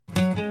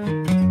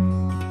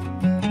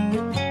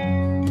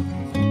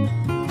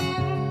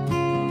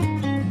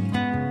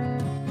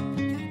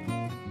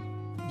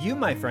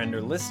my friend,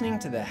 are listening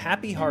to the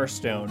Happy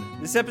Hearthstone.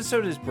 This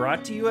episode is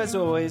brought to you, as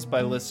always,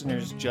 by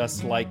listeners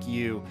just like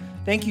you.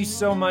 Thank you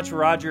so much,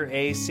 Roger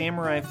A.,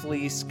 Samurai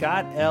Flea,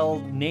 Scott L.,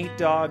 Nate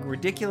Dogg,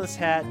 Ridiculous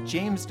Hat,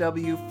 James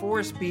W.,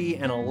 Forrest B.,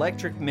 and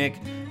Electric Mick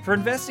for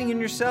investing in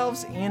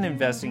yourselves and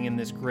investing in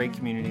this great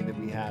community that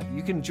we have.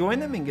 You can join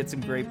them and get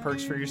some great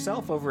perks for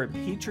yourself over at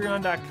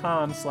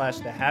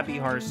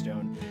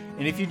patreon.com/thehappyhearthstone.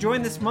 And if you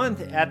join this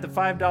month at the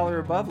 $5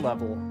 above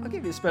level, I'll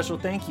give you a special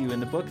thank you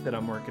in the book that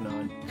I'm working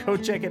on. Go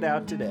check it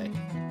out today.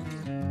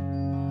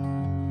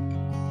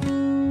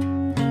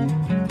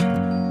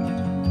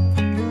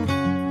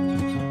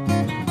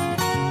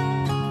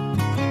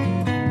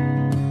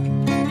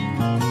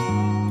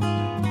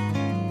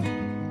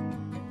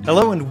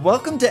 Hello and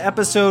welcome to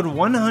episode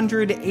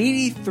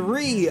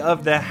 183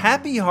 of the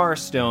Happy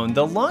Hearthstone,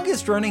 the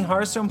longest running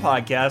Hearthstone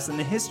podcast in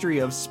the history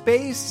of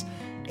space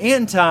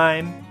and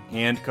time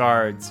and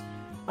cards.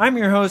 I'm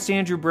your host,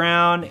 Andrew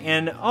Brown,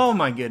 and oh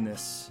my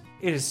goodness,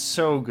 it is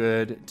so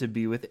good to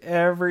be with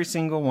every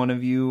single one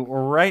of you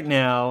right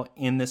now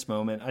in this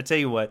moment. I tell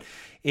you what,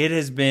 it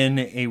has been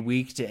a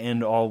week to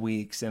end all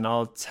weeks, and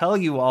I'll tell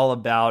you all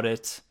about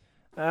it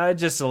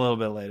just a little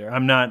bit later.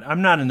 I'm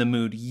not in the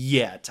mood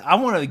yet. I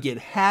want to get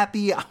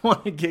happy. I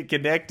want to get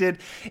connected.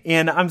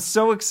 And I'm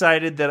so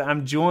excited that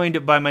I'm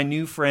joined by my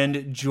new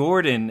friend,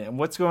 Jordan.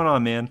 What's going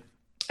on, man?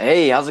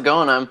 Hey, how's it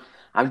going?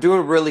 I'm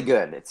doing really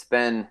good. It's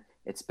been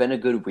a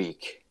good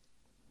week.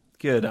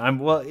 Good.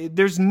 Well,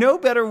 there's no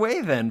better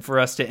way then for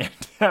us to end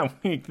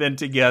that week than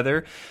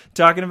together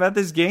talking about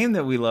this game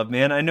that we love,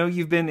 man. I know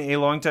you've been a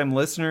longtime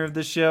listener of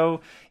the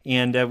show,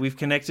 and we've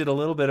connected a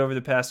little bit over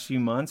the past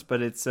few months,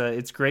 but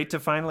it's great to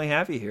finally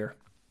have you here.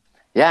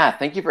 Yeah,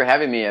 thank you for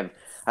having me.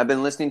 I've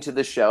been listening to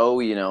the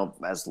show,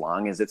 as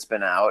long as it's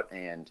been out,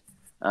 and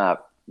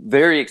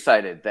very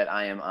excited that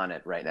I am on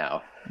it right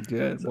now.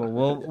 Good.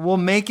 Well, we'll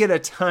make it a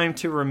time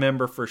to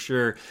remember for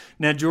sure.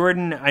 Now,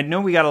 Jordan, I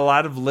know we got a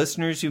lot of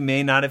listeners who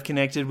may not have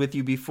connected with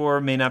you before,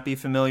 may not be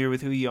familiar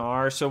with who you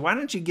are. So why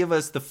don't you give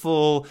us the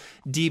full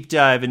deep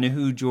dive into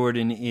who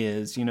Jordan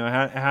is?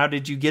 How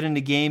did you get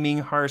into gaming,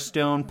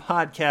 Hearthstone,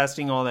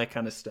 podcasting, all that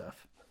kind of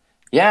stuff?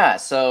 Yeah,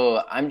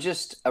 so I'm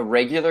just a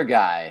regular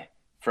guy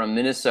from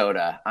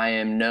Minnesota. I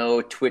am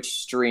no Twitch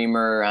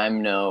streamer.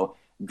 I'm no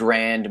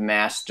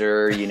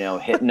grandmaster,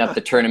 hitting up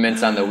the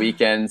tournaments on the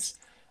weekends.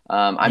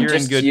 You're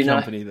just in good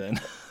company then.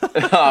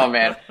 Oh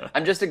man,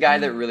 I'm just a guy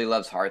that really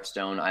loves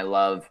Hearthstone. I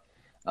love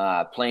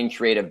playing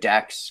creative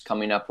decks,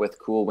 coming up with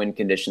cool win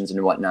conditions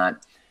and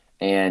whatnot,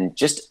 and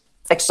just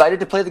excited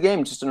to play the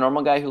game. Just a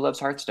normal guy who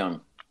loves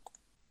Hearthstone.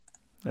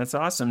 That's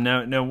awesome.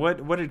 Now,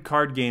 what did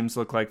card games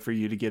look like for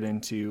you to get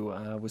into?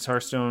 Was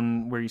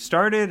Hearthstone where you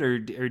started, or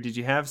did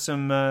you have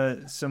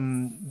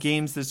some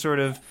games that sort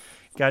of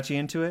got you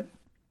into it?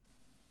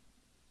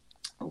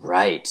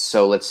 Right.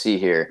 So let's see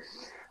here.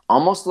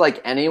 Almost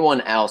like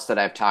anyone else that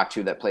I've talked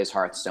to that plays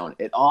Hearthstone,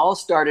 it all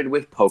started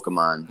with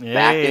Pokemon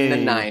back in the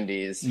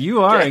 90s.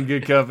 You are in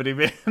good company,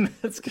 man.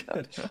 That's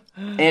good.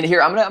 And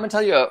here, I'm gonna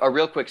tell you a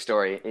real quick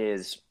story.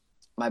 Is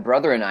my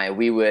brother and I,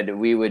 we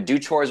would do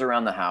chores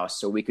around the house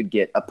so we could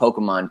get a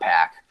Pokemon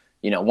pack,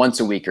 once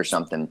a week or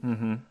something.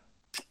 Mm-hmm.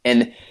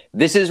 And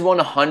this is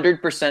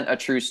 100% a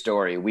true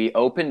story. We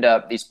opened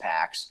up these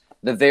packs.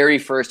 The very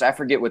first, I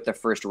forget what the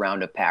first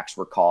round of packs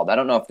were called. I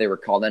don't know if they were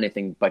called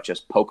anything but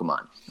just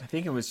Pokemon. I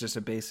think it was just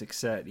a basic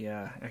set.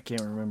 Yeah, I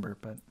can't remember,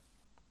 but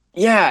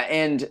yeah.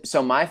 And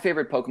so my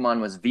favorite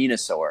Pokemon was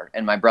Venusaur,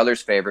 and my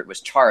brother's favorite was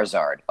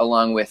Charizard,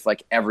 along with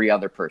like every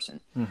other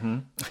person. Mm-hmm.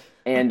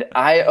 And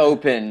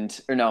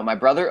my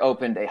brother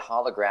opened a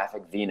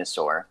holographic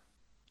Venusaur,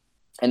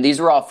 and these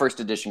were all first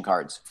edition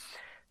cards.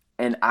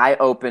 And I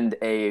opened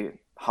a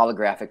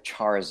holographic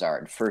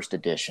Charizard, first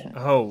edition.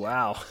 Oh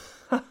wow.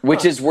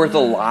 Which is worth a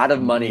lot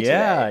of money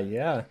today.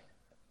 Yeah.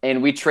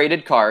 And we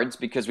traded cards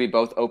because we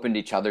both opened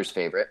each other's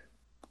favorite.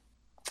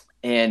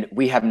 And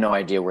we have no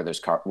idea where those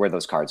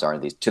cards are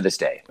to this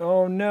day.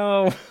 Oh,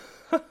 no.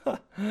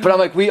 But I'm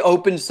like, we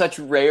opened such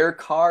rare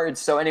cards.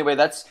 So anyway,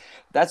 that's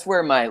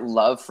where my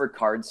love for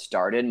cards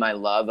started, my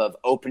love of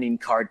opening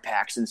card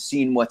packs and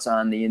seeing what's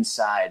on the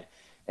inside.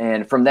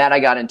 And from that, I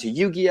got into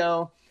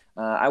Yu-Gi-Oh!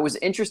 I was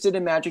interested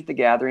in Magic the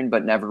Gathering,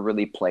 but never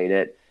really played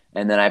it.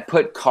 And then I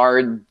put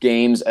card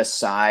games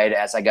aside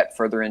as I got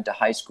further into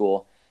high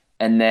school.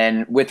 And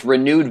then with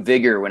renewed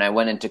vigor, when I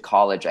went into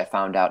college, I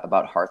found out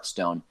about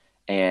Hearthstone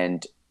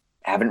and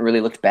haven't really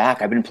looked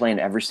back. I've been playing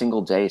every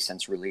single day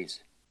since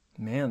release.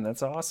 Man,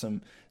 that's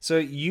awesome. So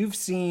you've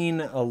seen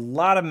a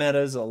lot of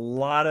metas, a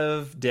lot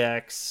of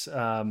decks.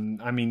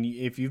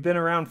 If you've been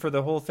around for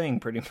the whole thing,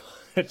 pretty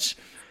much,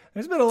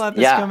 there's been a lot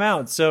that's come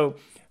out. So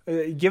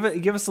give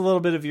us a little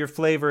bit of your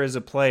flavor as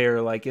a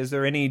player. Like, is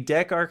there any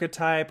deck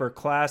archetype or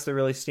class that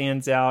really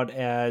stands out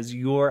as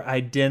your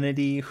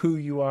identity, who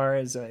you are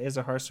as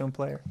a Hearthstone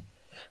player?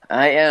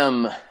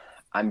 I'm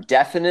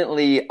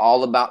definitely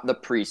all about the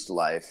priest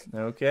life.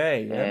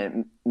 Okay. Yeah.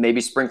 And maybe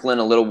sprinkling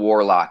a little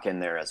warlock in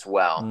there as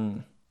well.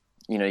 Mm.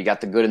 You got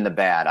the good and the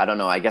bad. I don't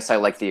know. I guess I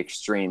like the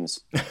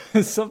extremes.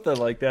 Something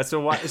like that. So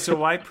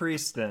why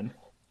priest then?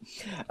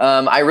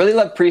 I really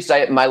love Priest.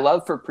 My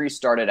love for Priest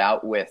started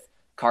out with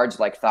cards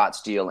like Thought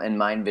Steal and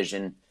Mind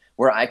Vision,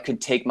 where I could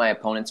take my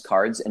opponent's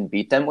cards and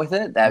beat them with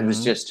it. That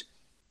was just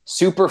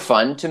super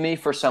fun to me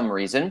for some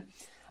reason.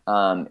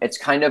 It's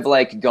kind of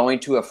like going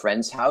to a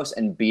friend's house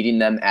and beating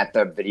them at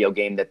the video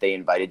game that they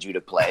invited you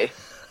to play.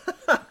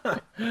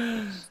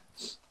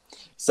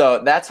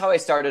 So that's how I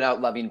started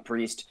out loving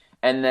Priest.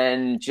 And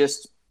then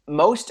just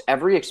most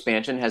every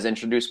expansion has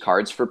introduced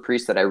cards for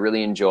Priest that I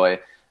really enjoy.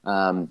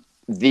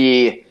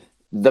 The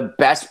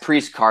best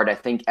Priest card I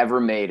think ever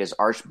made is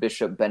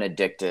Archbishop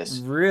Benedictus.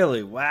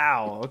 Really?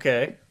 Wow.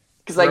 Okay.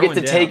 Because I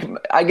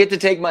get to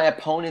take my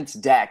opponent's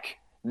deck,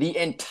 the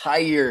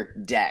entire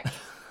deck,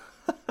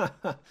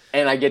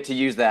 and I get to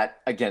use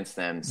that against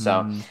them.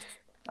 So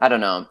I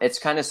don't know. It's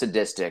kind of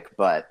sadistic,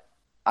 but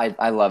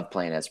I love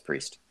playing as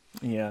Priest.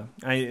 Yeah,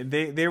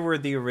 they were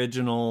the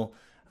original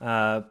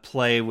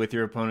play with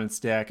your opponent's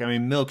deck. I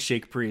mean,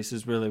 Milkshake Priest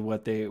is really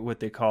what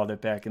they called it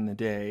back in the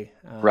day.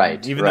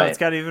 Right. Even though it's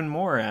got even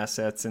more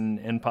assets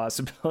and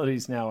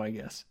possibilities now, I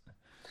guess.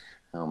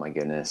 Oh my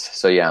goodness.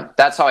 So yeah,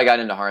 that's how I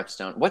got into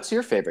Hearthstone. What's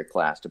your favorite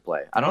class to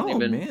play?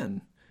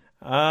 Man.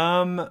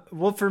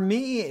 Well, for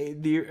me,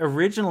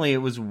 originally it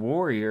was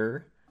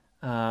Warrior.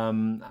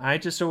 I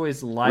just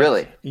always liked.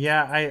 Really?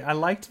 Yeah, I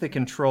liked the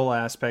control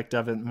aspect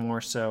of it more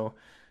so.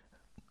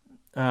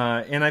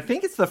 And I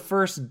think it's the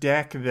first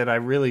deck that I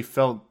really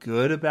felt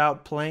good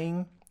about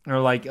playing, or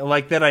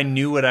like that I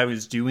knew what I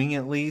was doing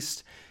at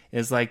least.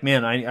 Is like,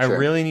 man, I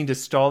really need to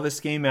stall this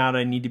game out.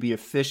 I need to be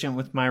efficient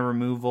with my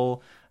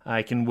removal.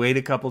 I can wait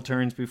a couple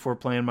turns before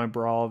playing my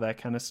brawl, that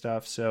kind of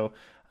stuff. So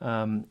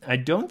I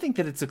don't think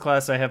that it's a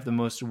class I have the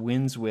most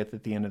wins with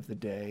at the end of the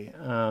day.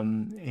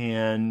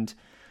 And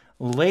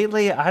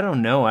lately, I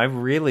don't know.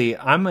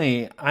 I'm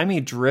a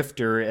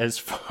drifter as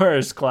far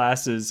as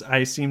classes.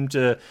 I seem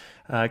to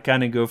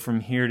kind of go from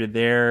here to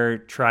there,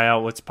 try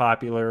out what's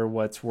popular,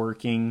 what's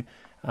working.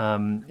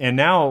 And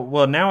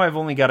now I've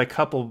only got a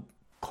couple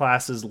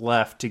classes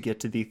left to get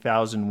to the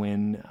 1,000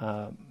 win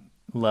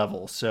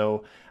level.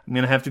 So I'm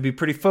going to have to be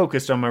pretty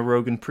focused on my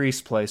Rogue and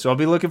Priest play. So I'll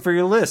be looking for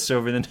your lists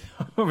over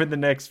the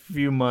next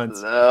few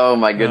months. Oh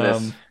my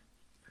goodness.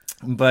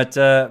 But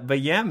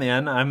yeah,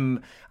 man,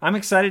 I'm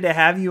excited to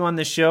have you on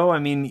the show. I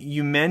mean,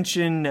 you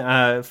mentioned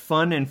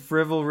fun and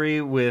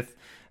frivolry with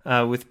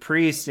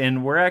Priest,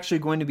 and we're actually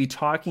going to be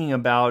talking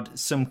about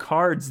some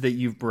cards that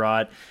you've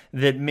brought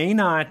that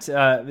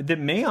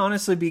may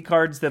honestly be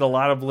cards that a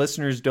lot of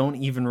listeners don't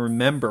even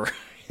remember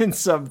in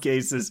some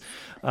cases.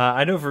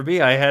 I know for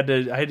me, I had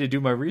to do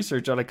my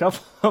research on a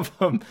couple of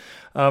them.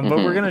 But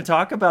we're going to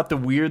talk about the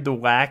weird, the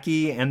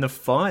wacky, and the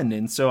fun.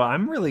 And so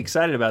I'm really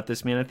excited about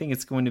this, man. I think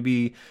it's going to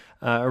be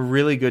a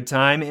really good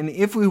time. And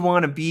if we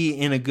want to be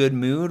in a good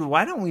mood,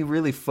 why don't we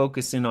really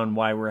focus in on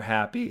why we're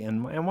happy?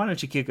 And why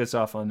don't you kick us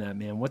off on that,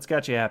 man? What's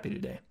got you happy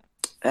today?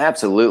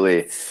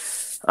 Absolutely.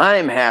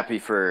 I'm happy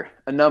for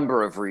a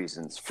number of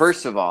reasons.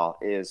 First of all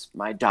is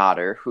my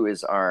daughter, who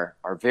is our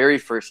very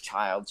first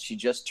child. She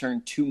just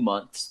turned 2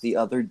 months the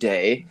other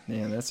day.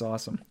 Man, that's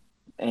awesome.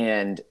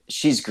 And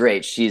she's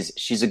great.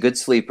 She's a good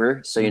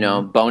sleeper.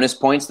 So, bonus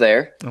points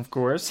there. Of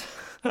course.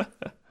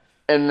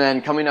 And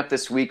then coming up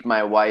this week,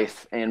 my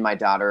wife and my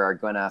daughter are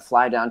going to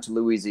fly down to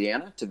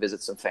Louisiana to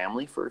visit some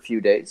family for a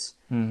few days.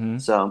 Mm-hmm.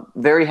 So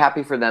very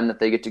happy for them that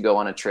they get to go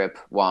on a trip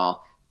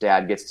while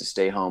Dad gets to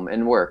stay home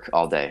and work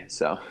all day.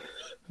 So,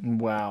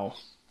 wow.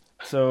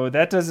 So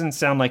that doesn't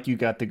sound like you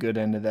got the good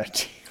end of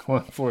that deal,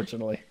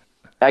 unfortunately.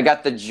 I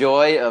got the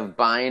joy of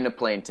buying a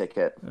plane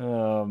ticket.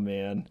 Oh,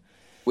 man.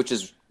 Which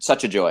is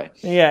such a joy.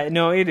 Yeah,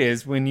 no, it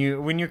is. When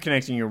you're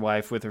connecting your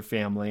wife with her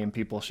family and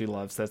people she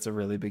loves, that's a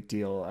really big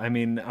deal. I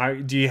mean,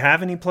 do you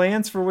have any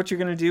plans for what you're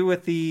going to do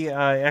with the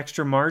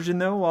extra margin,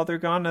 though, while they're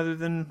gone, other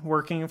than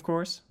working, of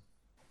course?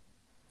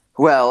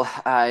 Well,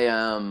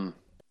 I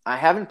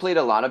haven't played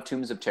a lot of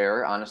Tombs of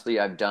Terror. Honestly,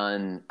 I've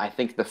done, I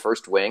think, the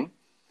first wing.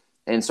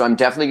 And so I'm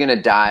definitely going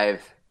to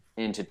dive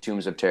into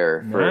Tombs of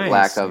Terror for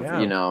lack of,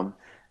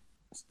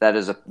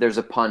 there's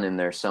a pun in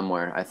there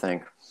somewhere, I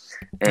think.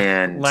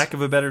 And lack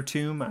of a better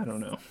tomb, I don't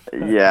know.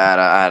 Yeah,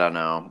 I don't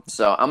know.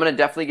 So I'm going to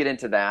definitely get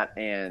into that,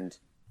 and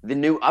the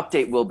new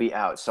update will be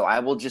out. So I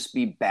will just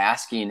be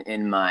basking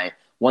in my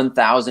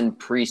 1,000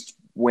 priest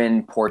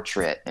win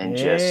portrait and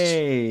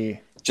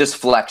just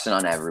flexing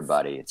on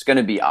everybody. It's going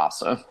to be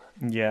awesome.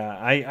 Yeah,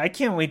 I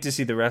can't wait to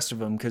see the rest of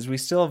them, because we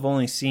still have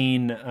only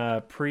seen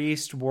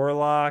priest,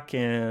 warlock,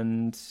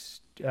 and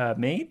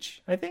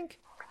mage, I think.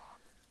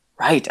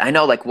 Right. I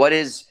know. Like, what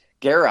is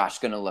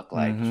Garrosh going to look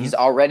like? Mm-hmm. He's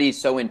already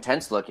so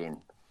intense looking.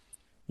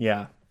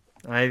 Yeah.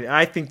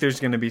 I think there's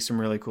going to be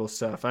some really cool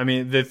stuff. I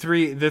mean, the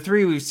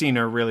three we've seen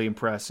are really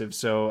impressive.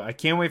 So I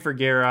can't wait for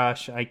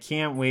Garrosh. I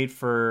can't wait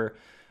for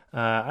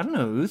I don't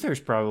know,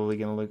 Uther's probably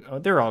going to look... Oh,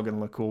 they're all going to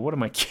look cool. What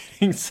am I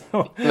kidding?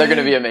 So they're going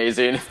to be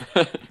amazing.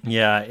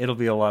 Yeah, it'll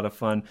be a lot of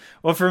fun.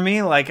 Well, for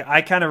me, like,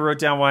 I kind of wrote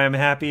down why I'm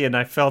happy, and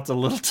I felt a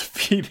little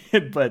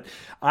defeated, but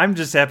I'm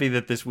just happy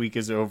that this week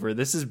is over.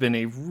 This has been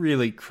a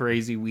really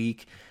crazy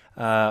week.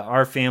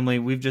 Our family,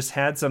 we've just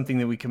had something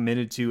that we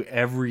committed to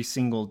every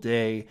single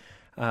day.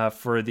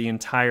 for the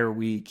entire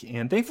week.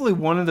 And thankfully,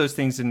 one of those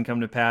things didn't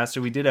come to pass.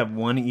 So we did have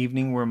one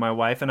evening where my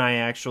wife and I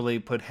actually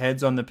put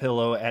heads on the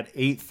pillow at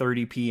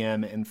 8:30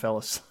 p.m. and fell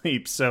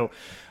asleep. So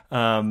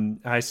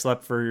I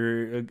slept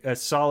for a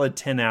solid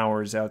 10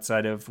 hours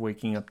outside of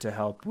waking up to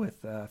help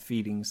with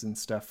feedings and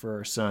stuff for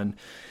our son.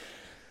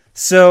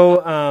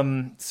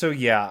 So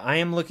yeah, I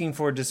am looking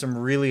forward to some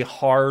really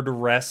hard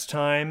rest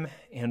time.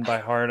 And by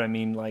hard, I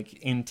mean like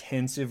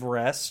intensive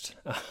rest.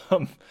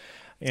 And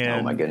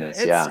oh my goodness,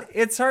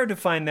 it's hard to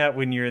find that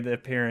when you're the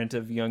parent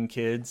of young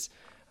kids.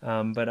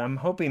 But I'm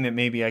hoping that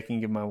maybe I can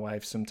give my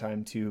wife some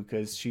time too,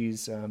 because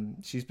she's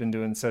been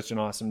doing such an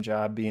awesome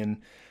job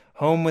being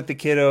home with the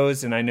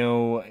kiddos, and I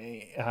know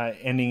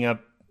ending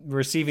up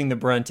receiving the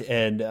brunt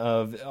end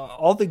of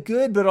all the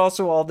good, but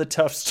also all the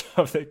tough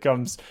stuff that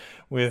comes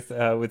with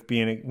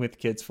being with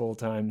kids full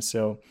time.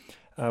 So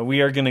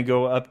we are going to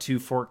go up to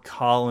Fort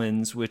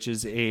Collins, which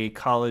is a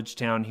college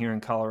town here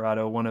in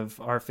Colorado, one of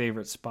our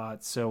favorite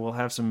spots. So we'll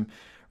have some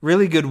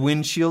really good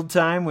windshield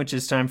time, which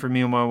is time for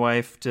me and my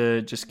wife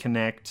to just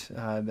connect.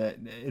 That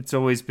it's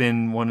always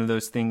been one of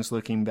those things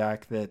looking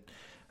back that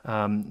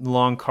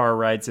long car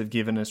rides have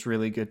given us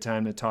really good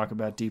time to talk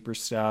about deeper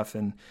stuff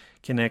and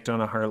connect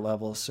on a heart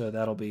level. So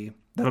that'll be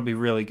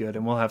really good,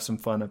 and we'll have some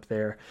fun up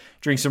there.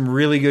 Drink some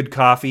really good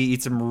coffee,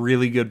 eat some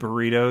really good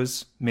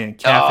burritos. Man,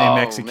 Cafe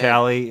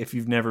Mexicali, if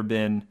you've never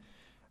been,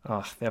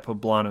 that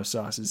poblano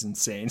sauce is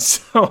insane.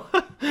 So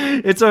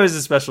it's always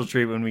a special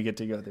treat when we get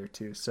to go there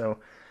too. So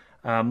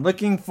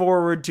looking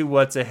forward to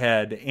what's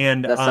ahead.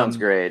 And that sounds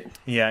great.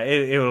 Yeah,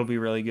 it will be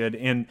really good.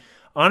 And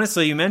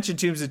honestly, you mentioned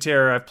Tombs of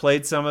Terror. I've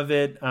played some of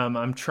it.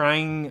 I'm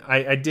trying.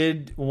 I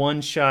did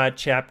one shot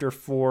chapter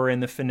 4 in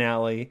the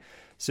finale,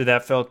 so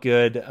that felt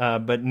good.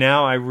 But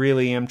now I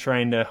really am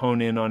trying to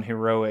hone in on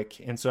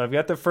Heroic, and so I've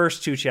got the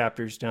first 2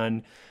 chapters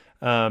done.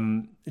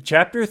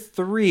 Chapter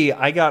 3,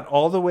 I got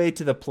all the way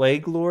to the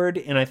Plague Lord,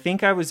 and I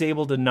think I was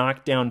able to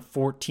knock down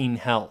 14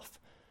 health.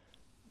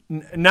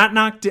 Not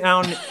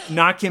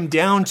knock him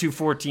down to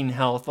 14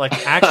 health, like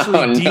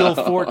actually deal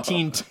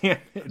 14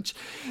 damage.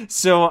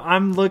 So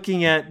I'm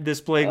looking at this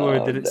Plague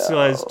Lord that it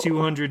still has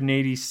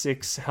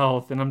 286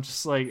 health, and I'm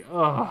just like,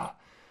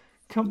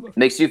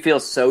 makes you feel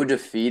so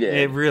defeated.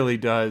 It really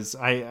does.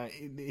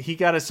 He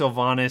got a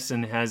Sylvanas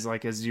and has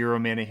like a 0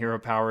 mana hero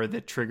power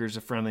that triggers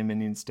a friendly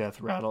minion's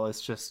death rattle. It's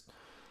just,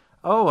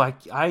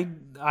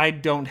 I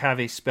don't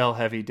have a spell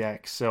heavy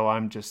deck, so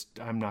I'm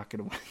not going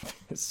to win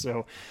this.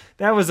 So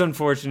that was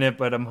unfortunate,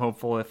 but I'm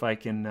hopeful if I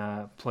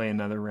can play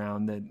another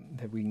round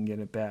that we can get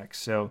it back.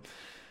 So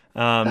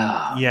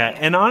yeah,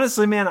 and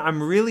honestly, man,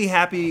 I'm really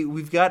happy.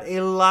 We've got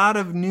a lot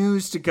of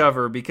news to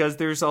cover because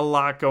there's a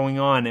lot going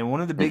on. And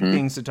one of the big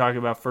things to talk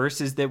about first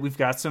is that we've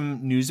got some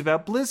news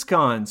about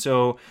BlizzCon.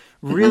 So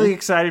really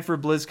excited for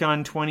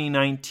BlizzCon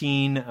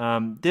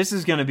 2019. This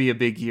is going to be a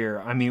big year.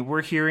 I mean,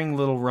 we're hearing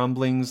little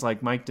rumblings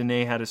like Mike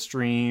Dene had a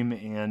stream,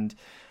 and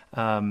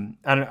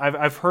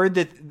I've heard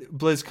that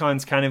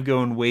BlizzCon's kind of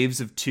go in waves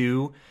of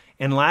 2.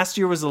 And last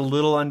year was a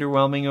little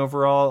underwhelming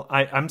overall.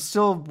 I'm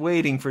still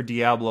waiting for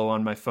Diablo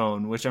on my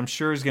phone, which I'm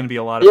sure is going to be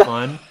a lot of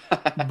fun.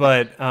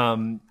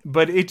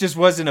 But it just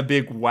wasn't a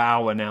big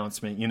wow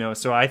announcement, you know.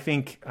 So I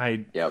think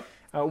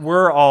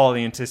we're all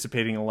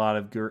anticipating a lot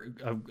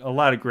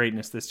of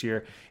greatness this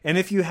year. And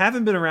if you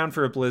haven't been around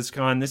for a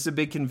BlizzCon, this is a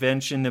big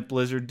convention that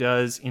Blizzard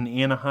does in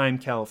Anaheim,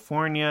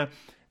 California.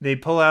 They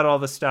pull out all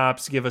the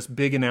stops, give us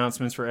big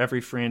announcements for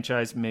every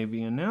franchise,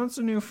 maybe announce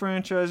a new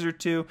franchise or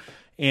two.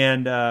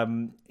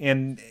 And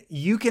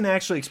you can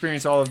actually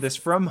experience all of this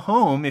from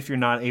home if you're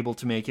not able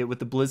to make it with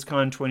the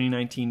BlizzCon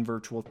 2019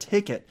 virtual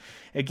ticket.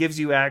 It gives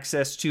you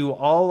access to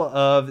all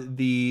of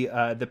the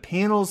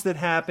panels that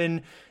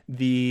happen,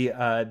 the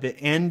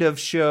end of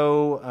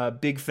show,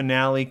 big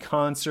finale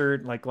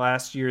concert. Like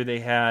last year, they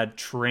had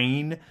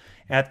Train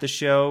at the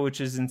show,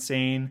 which is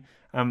insane.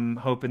 I'm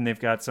hoping they've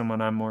got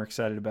someone I'm more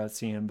excited about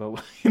seeing, but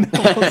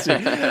we'll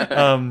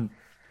see.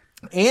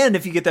 And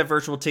if you get that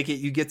virtual ticket,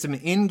 you get some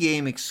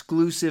in-game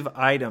exclusive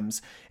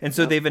items. And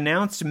so they've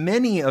announced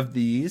many of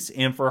these.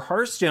 And for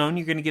Hearthstone,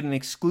 you're going to get an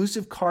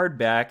exclusive card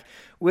back,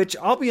 which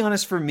I'll be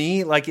honest, for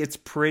me, like, it's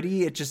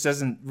pretty. It just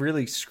doesn't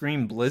really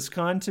scream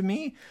BlizzCon to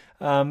me.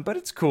 But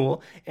it's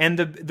cool. And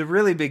the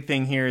really big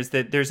thing here is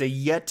that there's a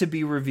yet to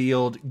be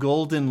revealed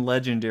golden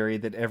legendary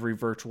that every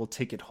virtual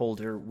ticket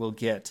holder will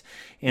get.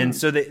 And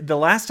so the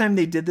last time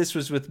they did this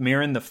was with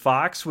Marin the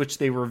Fox, which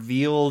they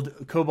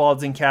revealed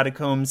Kobolds and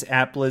Catacombs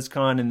at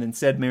BlizzCon, and then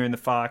said Marin the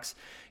Fox,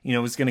 you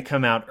know, was going to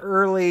come out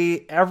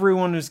early.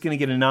 Everyone was going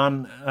to get a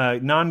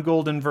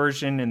non-golden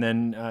version, and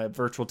then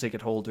virtual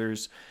ticket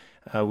holders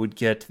would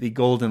get the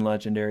golden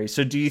legendary.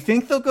 So do you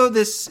think they'll go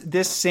this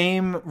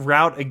same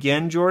route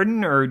again,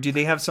 Jordan, or do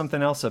they have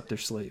something else up their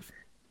sleeve?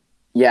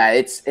 Yeah,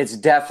 it's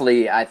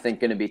definitely, I think,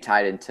 going to be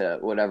tied into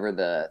whatever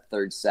the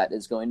third set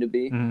is going to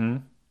be.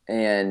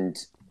 And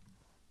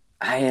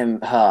I am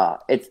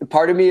it's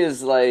part of me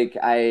is like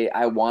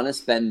I want to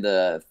spend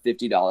the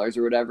 $50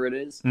 or whatever it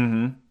is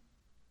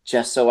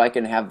just so I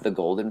can have the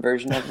golden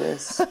version of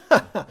this.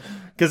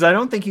 Because I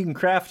don't think you can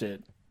craft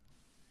it.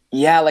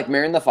 Yeah, like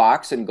Marion the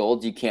Fox and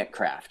gold you can't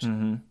craft.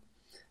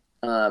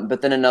 Mm-hmm.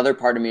 But then another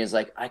part of me is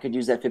like, I could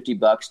use that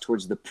 $50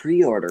 towards the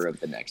pre-order of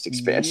the next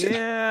expansion.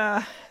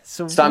 Yeah.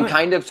 So I'm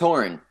kind of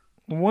torn.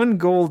 One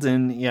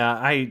golden, yeah,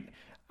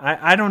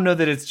 I don't know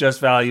that it's just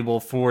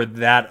valuable for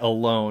that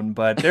alone,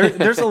 but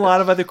there's a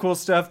lot of other cool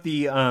stuff.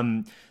 The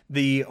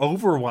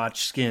Overwatch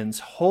skins,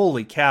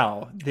 holy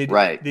cow! They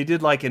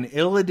did like an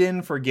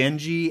Illidan for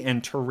Genji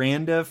and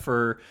Tyrande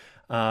for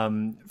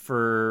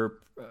Symmetra.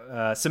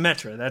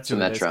 That's who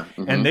it is.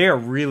 Mm-hmm. And they are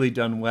really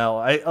done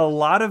well. A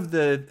lot of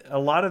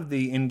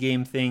the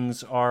in-game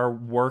things are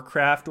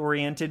Warcraft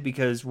oriented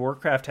because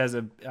Warcraft has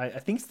I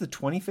think it's the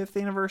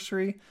 25th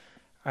anniversary.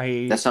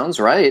 That sounds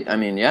right. I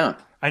mean, yeah.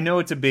 I know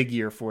it's a big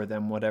year for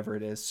them, whatever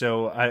it is.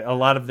 So a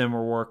lot of them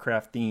are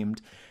Warcraft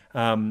themed.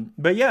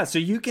 But yeah, so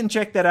you can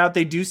check that out.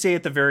 They do say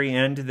at the very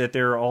end that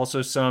there are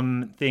also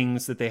some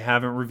things that they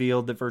haven't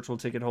revealed that virtual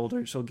ticket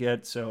holders will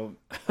get. So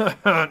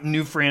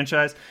new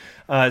franchise.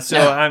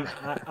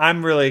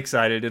 I'm really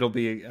excited. It'll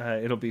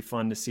be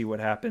fun to see what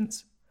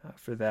happens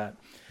for that.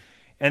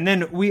 And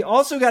then we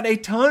also got a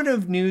ton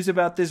of news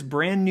about this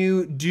brand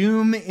new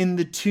Doom in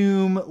the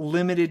Tomb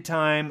limited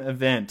time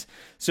event.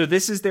 So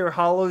this is their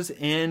Hollow's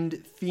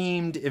End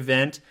themed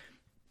event.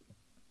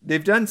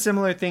 They've done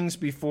similar things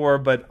before,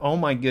 but oh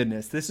my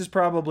goodness, this is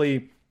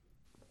probably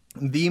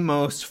the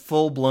most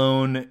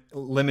full-blown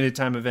limited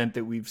time event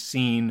that we've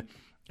seen,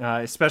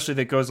 especially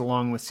that goes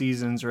along with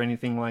seasons or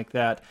anything like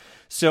that.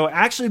 So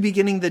actually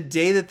beginning the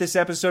day that this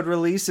episode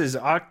releases,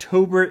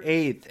 October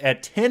 8th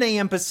at 10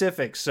 a.m.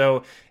 Pacific.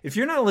 So if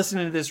you're not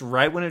listening to this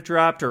right when it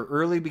dropped or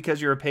early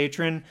because you're a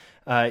patron,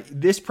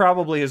 this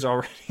probably is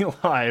already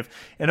live.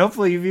 And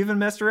hopefully you've even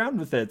messed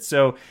around with it.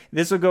 So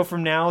this will go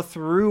from now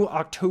through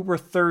October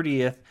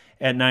 30th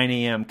at 9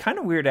 a.m. Kind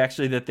of weird,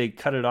 actually, that they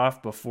cut it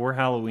off before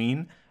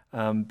Halloween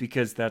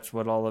because that's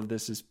what all of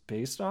this is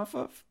based off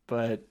of.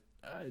 But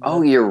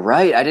oh, you're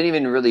right. I didn't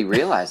even really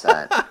realize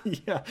that.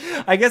 Yeah,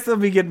 I guess they'll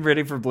be getting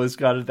ready for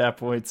BlizzCon at that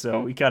point,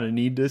 so we kind of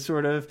need to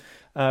sort of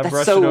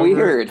brush so it over.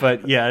 Weird.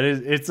 But yeah,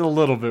 it's a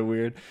little bit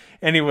weird.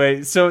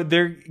 Anyway, so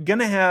they're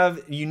gonna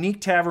have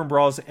unique tavern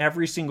brawls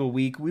every single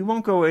week. We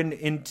won't go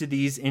into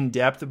these in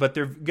depth, but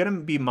they're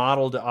gonna be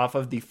modeled off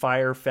of the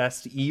Fire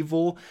Fest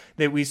Evil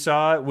that we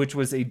saw, which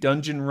was a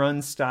dungeon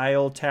run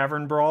style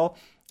tavern brawl.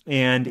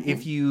 And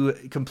if you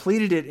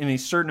completed it in a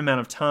certain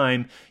amount of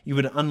time, you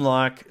would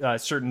unlock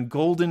certain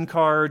golden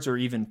cards or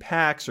even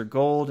packs or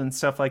gold and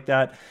stuff like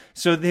that.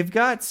 So they've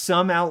got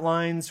some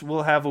outlines.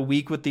 We'll have a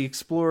week with the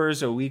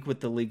Explorers, a week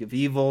with the League of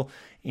Evil,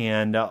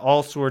 and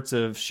all sorts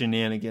of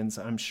shenanigans,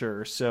 I'm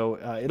sure. So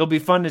it'll be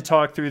fun to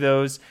talk through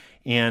those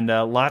and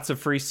lots of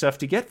free stuff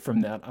to get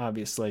from that,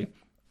 obviously.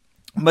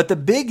 But the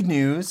big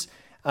news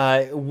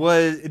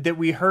was that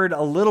we heard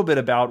a little bit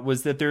about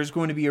was that there's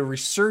going to be a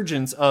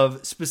resurgence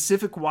of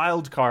specific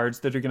wild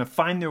cards that are going to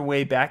find their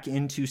way back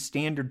into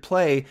standard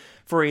play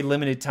for a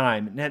limited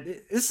time. Now,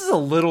 this is a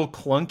little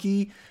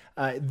clunky.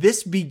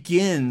 This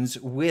begins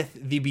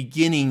with the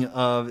beginning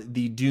of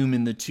the Doom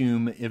in the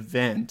Tomb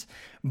event,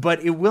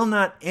 but it will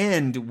not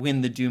end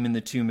when the Doom in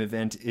the Tomb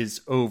event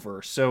is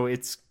over. So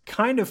it's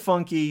kind of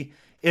funky.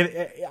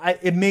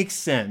 It makes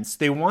sense.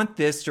 They want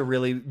this to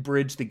really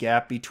bridge the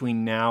gap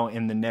between now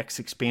and the next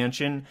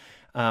expansion.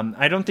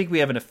 I don't think we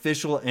have an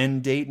official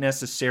end date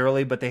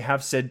necessarily, but they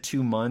have said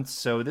 2 months,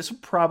 so this will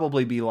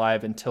probably be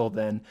live until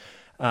then.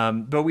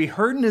 But we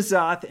heard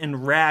N'Zoth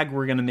and Rag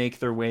were going to make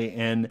their way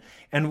in,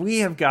 and we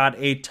have got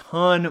a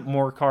ton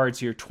more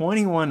cards here,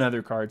 21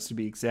 other cards to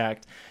be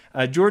exact.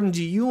 Jordan,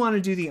 do you want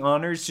to do the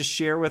honors to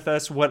share with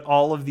us what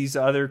all of these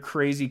other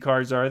crazy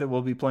cards are that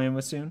we'll be playing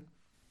with soon?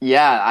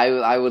 Yeah,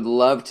 I would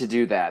love to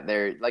do that.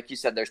 There, like you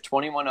said, there's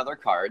 21 other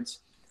cards.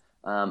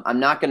 I'm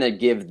not going to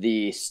give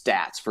the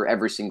stats for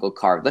every single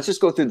card. Let's just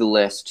go through the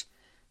list,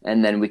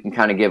 and then we can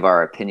kind of give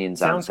our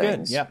opinions on things.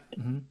 Sounds good, yeah.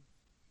 Mm-hmm.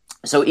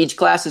 So each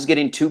class is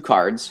getting 2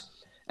 cards,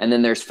 and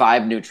then there's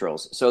 5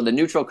 neutrals. So the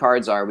neutral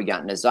cards are, we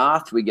got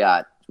N'Zoth, we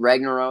got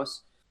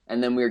Ragnaros,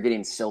 and then we're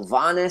getting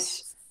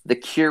Sylvanas, the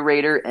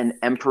Curator, and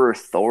Emperor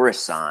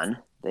Thaurissan.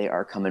 They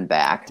are coming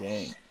back.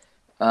 Dang.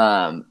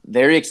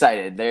 Very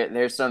excited.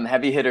 There's some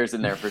heavy hitters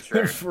in there for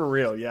sure. For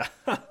real, yeah.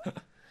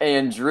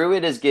 And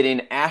Druid is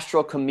getting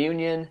Astral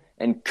Communion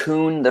and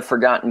Kuhn, the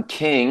Forgotten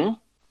King.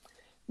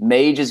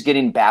 Mage is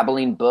getting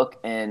Babbling Book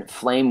and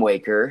Flame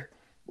Waker,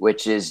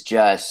 which is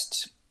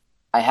just...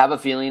 I have a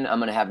feeling I'm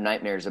going to have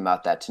nightmares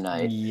about that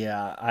tonight.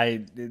 Yeah,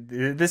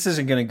 this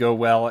isn't going to go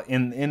well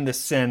in the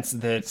sense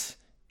that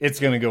it's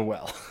going to go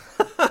well.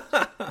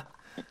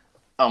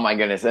 Oh my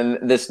goodness.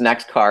 And this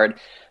next card...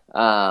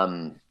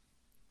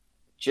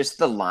 just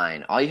the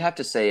line. All you have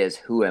to say is,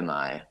 "Who am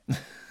I?"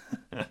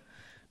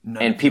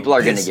 And people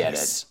are going to get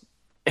it.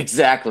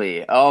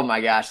 Exactly. Oh my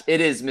gosh.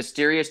 It is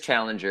Mysterious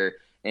Challenger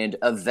and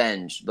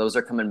Avenge. Those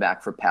are coming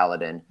back for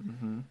Paladin.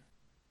 Mm-hmm.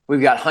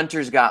 We've got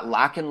Hunter's got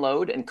Lock and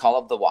Load and Call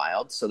of the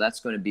Wild. So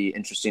that's going to be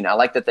interesting. I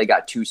like that they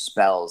got 2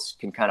 spells.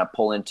 Can kind of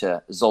pull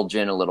into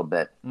Zul'jin a little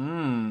bit.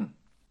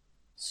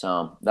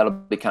 So that'll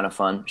be kind of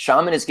fun.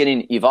 Shaman is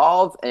getting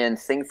Evolve and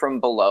Thing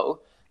from Below.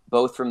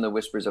 both from the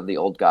Whispers of the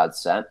Old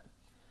Gods set.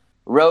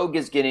 Rogue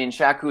is getting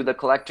Shaku the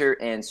Collector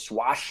and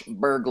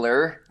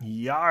Swashbuckler.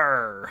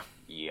 Yar.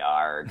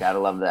 Yar. Gotta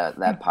love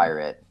that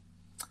pirate.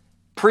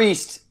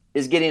 Priest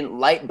is getting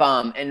Light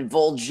Bomb and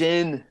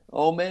Vol'jin.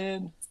 Oh,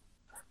 man.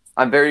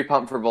 I'm very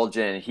pumped for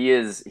Vol'jin. He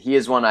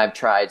is one I've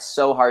tried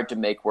so hard to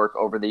make work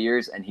over the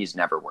years, and he's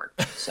never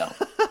worked. So,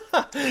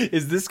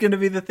 is this going to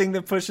be the thing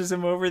that pushes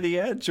him over the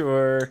edge,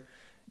 or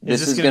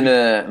this is going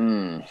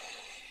to?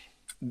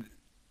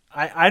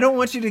 I don't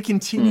want you to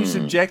continue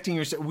subjecting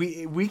yourself.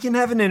 We can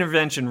have an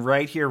intervention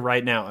right here,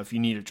 right now, if you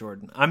need it,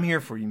 Jordan. I'm here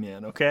for you,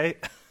 man. Okay.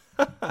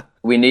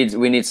 We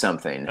need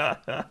something.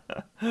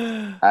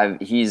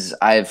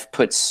 I've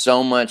put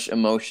so much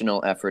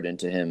emotional effort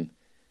into him,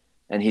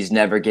 and he's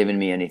never given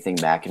me anything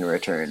back in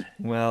return.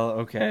 Well,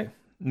 okay.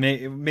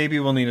 Maybe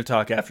we'll need to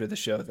talk after the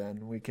show.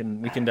 Then we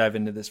can dive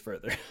into this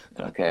further.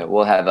 Okay,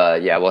 we'll have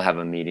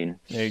a meeting.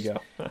 There you go.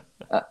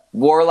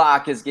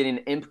 Warlock is getting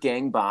Imp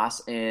Gang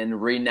Boss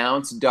and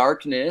Renounce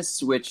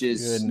Darkness, which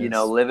is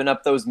living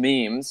up those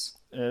memes.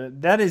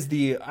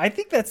 I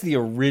think that's the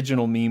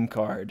original meme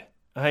card.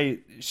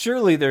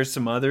 Surely there's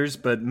some others,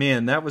 but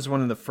man, that was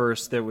one of the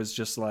first that was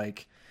just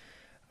like,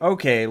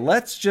 okay,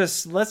 let's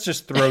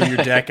just throw your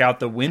deck out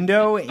the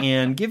window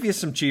and give you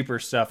some cheaper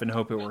stuff and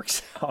hope it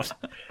works out.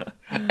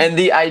 And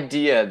the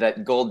idea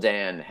that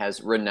Gul'dan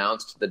has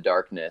renounced the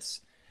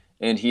darkness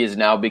and he has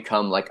now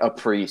become like a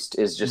priest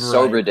is just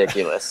so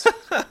ridiculous.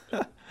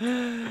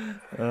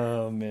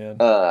 Oh man.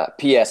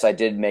 P.S. I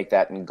did make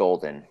that in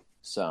golden.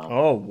 So.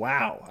 Oh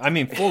wow! I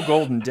mean, full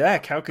golden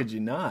deck. How could you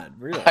not?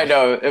 Really? I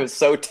know, it was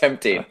so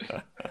tempting.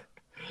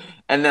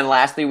 And then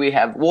lastly, we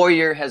have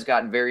Warrior has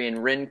got Varian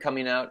Rin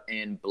coming out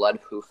and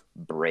Bloodhoof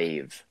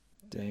Brave.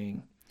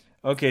 Dang.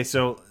 Okay,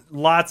 so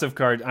lots of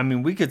cards. I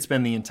mean, we could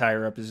spend the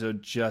entire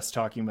episode just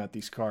talking about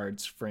these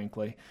cards,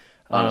 frankly.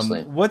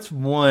 Honestly. What's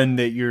one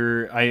that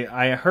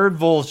I heard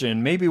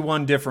Vol'jin, maybe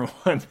one different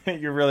one that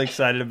you're really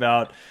excited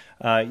about,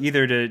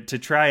 either to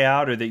try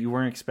out or that you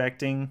weren't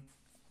expecting?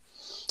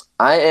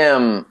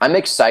 I'm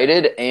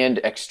excited and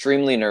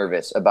extremely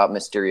nervous about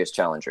Mysterious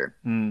Challenger.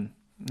 And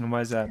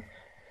why is that?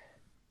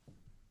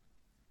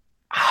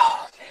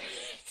 Oh,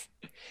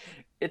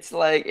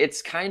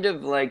 it's kind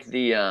of like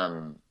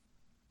the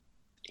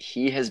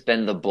he has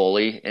been the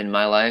bully in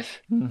my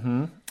life,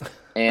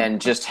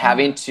 and just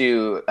having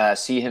to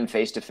see him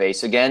face to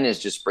face again is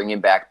just bringing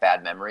back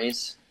bad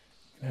memories.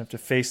 You have to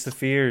face the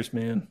fears,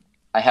 man.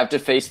 I have to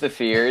face the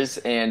fears,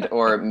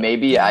 or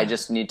maybe I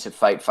just need to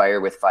fight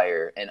fire with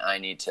fire, and I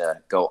need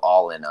to go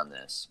all in on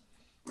this.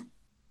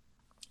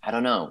 I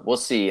don't know. We'll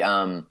see.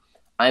 I'm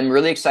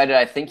really excited.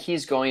 I think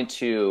he's going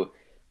to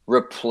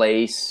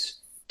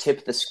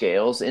tip the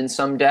scales in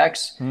some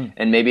decks,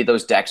 and maybe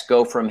those decks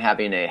go from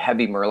having a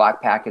heavy Murloc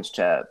package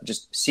to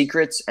just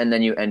secrets, and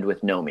then you end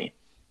with Nomi.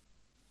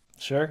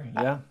 Sure,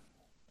 yeah.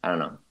 I don't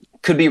know.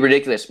 Could be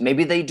ridiculous.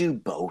 Maybe they do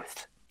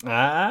both.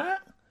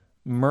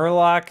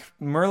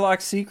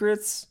 Murloc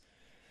secrets?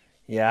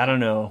 Yeah, I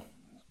don't know.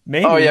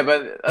 Maybe. Oh yeah,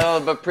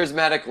 but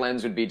Prismatic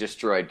Lens would be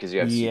destroyed because you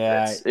have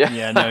secrets.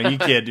 Yeah, no, you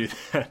can't do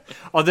that.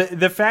 Oh,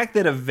 the fact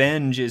that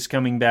Avenge is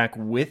coming back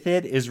with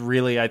it is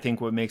really, I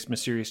think, what makes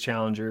Mysterious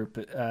Challenger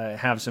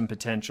have some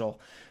potential,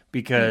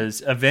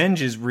 because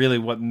Avenge is really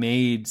what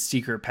made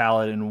Secret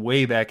Paladin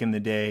way back in the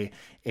day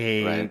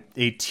a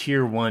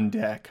tier 1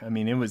 deck. I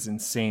mean, it was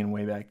insane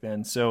way back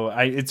then. So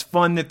it's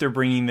fun that they're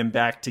bringing them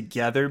back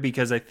together,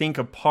 because I think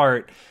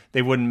apart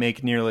they wouldn't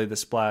make nearly the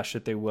splash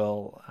that they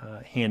will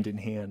hand in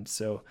hand.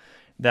 So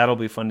that'll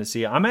be fun to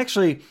see.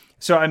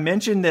 So I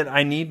mentioned that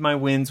I need my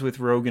wins with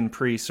Rogue and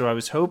Priest, so I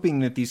was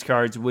hoping that these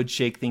cards would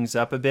shake things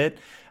up a bit.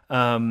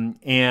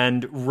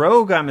 And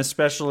Rogue I'm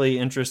especially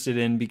interested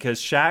in because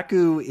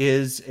Shaku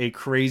is a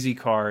crazy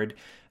card.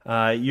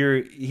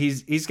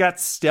 He's got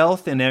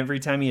stealth, and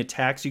every time he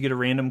attacks you get a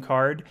random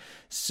card,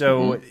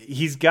 so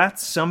he's got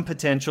some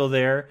potential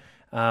there.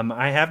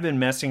 I have been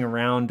messing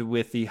around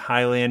with the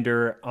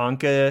Highlander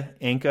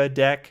Anka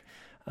deck,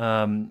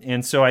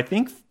 and so I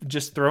think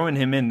just throwing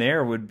him in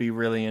there would be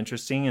really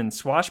interesting. And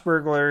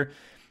Swashbuckler,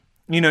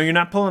 you're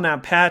not pulling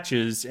out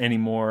patches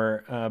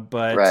anymore,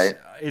 but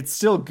it's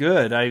still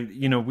good.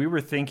 We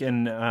were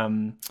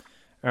thinking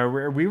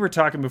we were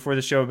talking before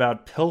the show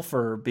about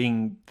Pilfer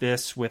being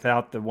this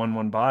without the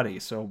 1/1 body,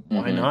 so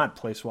why not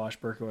play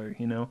Swashbuckler,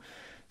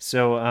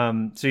 So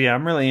yeah,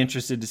 I'm really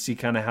interested to see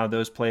kind of how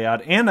those play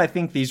out. And I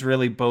think these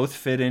really both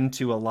fit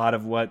into a lot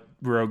of what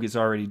Rogue is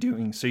already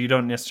doing, so you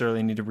don't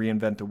necessarily need to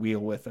reinvent the wheel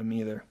with them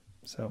either.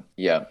 So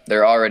yeah,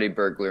 they're already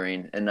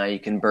burglaring, and now you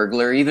can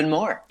burglar even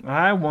more.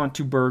 I want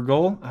to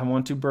burgle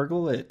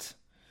it.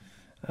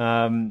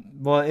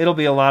 Well, it'll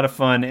be a lot of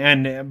fun.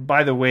 And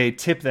by the way,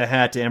 tip the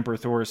hat to Emperor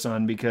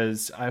Thorson,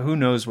 because who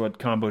knows what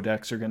combo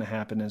decks are going to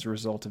happen as a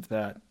result of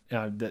that.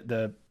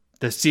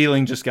 The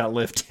ceiling just got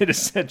lifted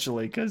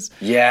essentially, because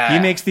he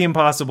makes the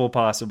impossible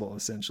possible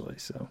essentially.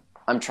 So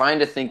I'm trying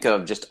to think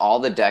of just all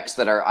the decks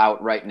that are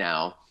out right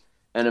now,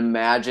 and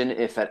imagine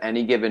if at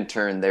any given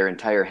turn their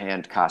entire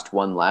hand cost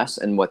one less,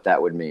 and what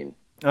that would mean.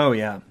 Oh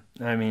yeah,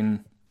 I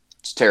mean,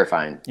 It's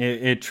terrifying.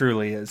 It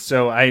truly is.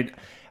 So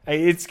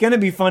it's going to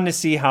be fun to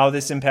see how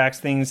this impacts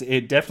things.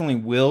 It definitely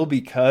will,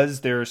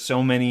 because there are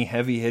so many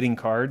heavy hitting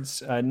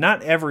cards.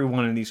 Not every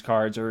one of these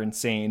cards are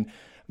insane,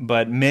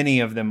 but many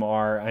of them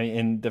are.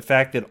 And the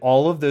fact that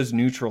all of those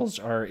neutrals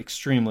are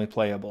extremely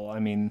playable. I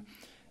mean,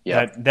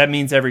 that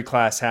means every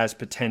class has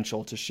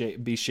potential to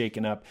be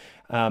shaken up.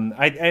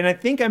 I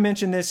think I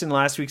mentioned this in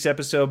last week's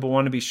episode, but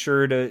want to be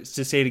sure to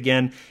say it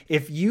again.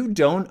 If you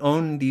don't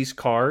own these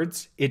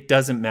cards, it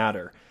doesn't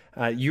matter.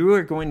 You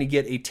are going to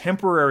get a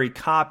temporary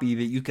copy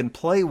that you can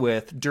play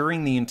with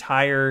during this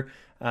entire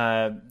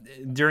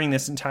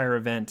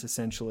event,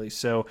 essentially.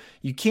 So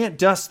you can't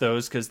dust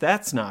those, because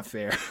that's not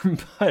fair.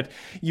 But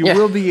you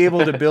will be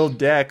able to build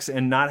decks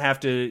and not have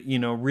to,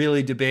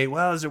 really debate,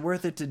 well, is it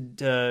worth it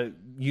to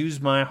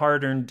use my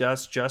hard-earned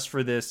dust just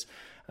for this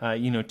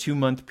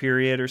 2-month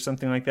period or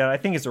something like that. I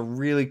think it's a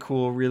really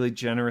cool, really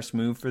generous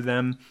move for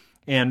them,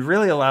 and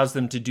really allows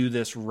them to do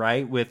this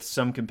right with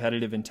some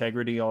competitive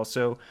integrity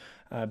also.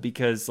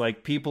 Because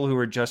like people who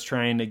are just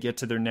trying to get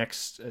to their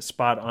next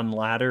spot on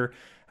ladder,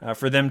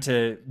 for them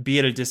to be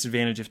at a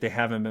disadvantage if they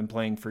haven't been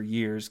playing for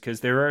years, because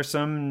there are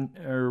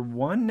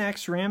one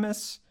Nax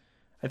Rammus.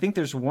 I think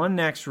there's one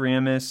Nax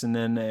Rammus, and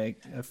then a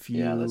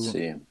few. Yeah, let's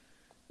see.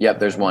 Yep,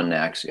 there's one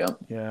Nax. Yep.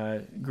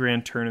 Yeah,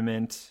 Grand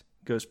Tournament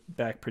goes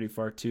back pretty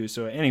far too.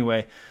 So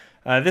anyway,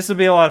 this will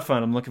be a lot of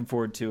fun. I'm looking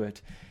forward to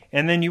it.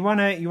 And then you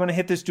wanna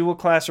hit this dual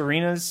class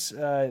arenas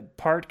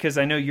part, because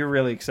I know you're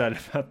really excited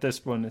about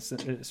this one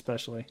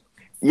especially.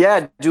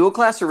 Yeah, dual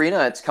class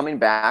arena. It's coming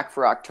back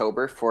for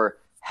October for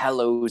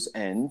Hallows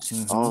End.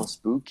 Mm-hmm. All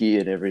spooky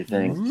and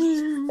everything.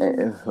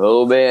 Mm-hmm.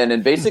 Oh man!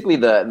 And basically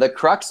the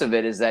crux of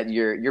it is that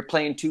you're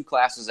playing two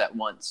classes at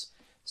once.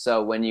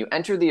 So when you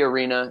enter the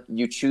arena,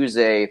 you choose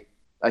a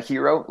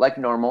hero like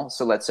normal.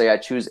 So let's say I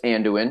choose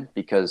Anduin,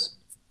 because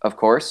of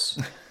course,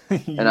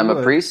 and I'm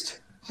a priest.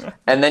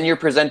 And then you're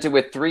presented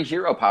with 3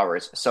 hero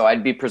powers. So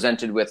I'd be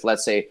presented with,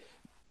 let's say,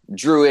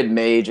 Druid,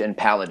 Mage, and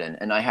Paladin.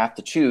 And I have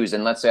to choose.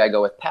 And let's say I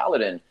go with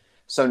Paladin.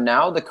 So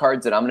now the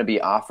cards that I'm going to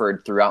be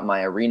offered throughout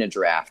my arena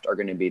draft are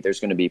going to be, there's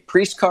going to be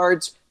Priest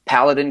cards,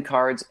 Paladin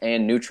cards,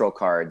 and Neutral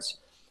cards.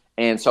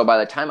 And so by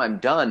the time I'm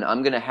done,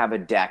 I'm going to have a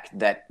deck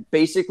that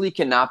basically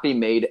cannot be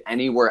made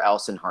anywhere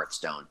else in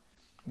Hearthstone.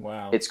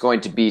 Wow. It's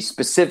going to be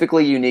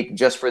specifically unique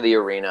just for the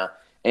arena.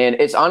 And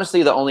it's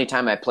honestly the only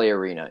time I play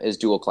arena is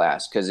dual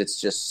class, because it's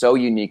just so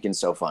unique and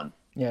so fun.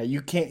 Yeah,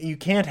 you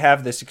can't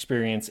have this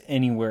experience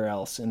anywhere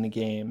else in the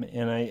game,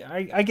 and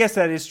I guess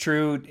that is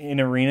true in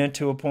arena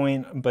to a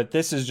point, but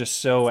this is just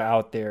so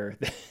out there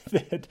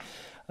that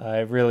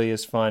it really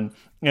is fun.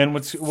 And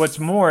what's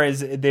more is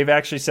they've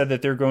actually said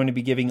that they're going to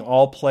be giving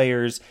all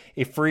players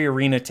a free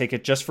arena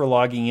ticket just for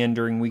logging in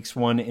during weeks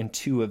 1 and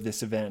 2 of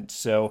this event.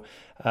 So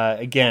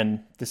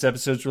again, this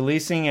episode's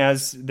releasing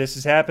as this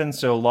has happened,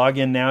 so log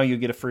in now, you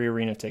get a free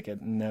arena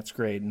ticket, and that's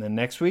great. And then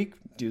next week,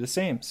 do the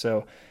same.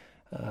 So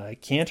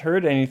it can't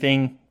hurt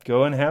anything.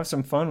 Go and have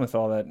some fun with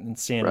all that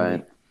insanity.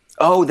 Right.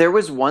 Oh, there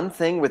was one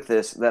thing with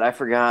this that I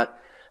forgot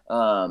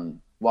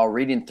while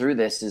reading through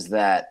this, is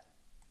that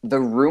the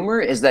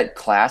rumor is that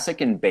classic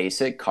and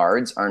basic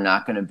cards are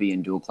not going to be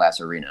in dual class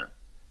arena.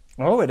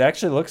 Oh, it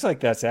actually looks like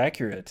that's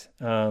accurate.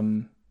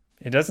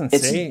 It doesn't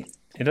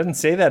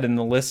say that in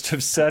the list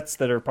of sets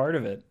that are part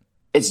of it.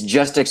 It's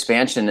just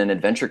expansion and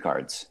adventure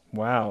cards.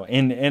 Wow.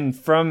 And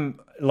from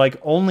like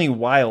only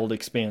wild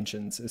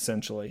expansions,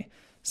 essentially.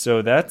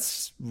 So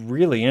that's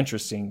really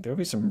interesting. There'll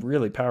be some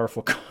really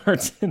powerful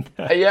cards in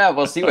that. Yeah,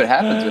 we'll see what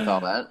happens with all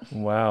that.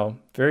 Wow,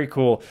 very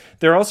cool.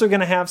 They're also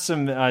going to have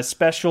some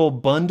special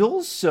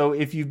bundles. So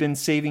if you've been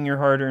saving your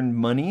hard-earned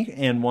money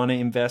and want to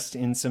invest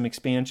in some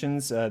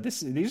expansions,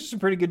 these are some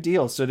pretty good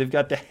deals. So they've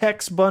got the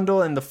Hex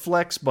bundle and the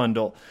Flex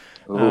bundle.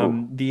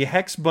 The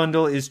Hex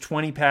bundle is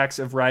 20 packs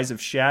of Rise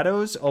of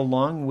Shadows,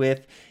 along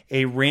with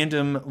a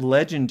random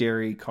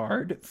legendary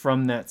card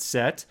from that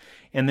set.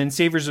 And then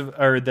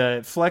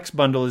the Flex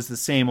bundle is the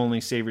same, only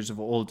Savers of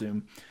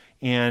Uldum.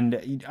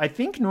 And I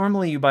think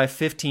normally you buy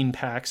 15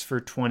 packs for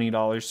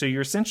 $20. So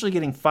you're essentially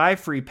getting 5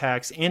 free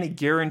packs and a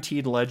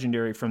guaranteed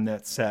legendary from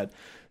that set.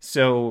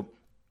 So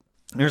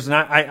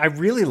I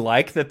really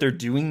like that they're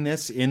doing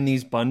this in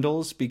these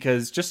bundles,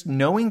 because just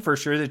knowing for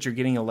sure that you're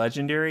getting a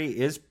legendary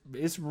is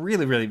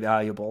really, really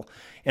valuable.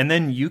 And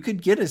then you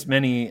could get as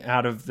many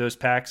out of those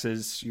packs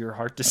as your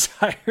heart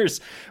desires.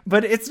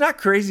 But it's not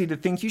crazy to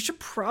think you should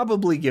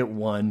probably get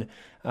one.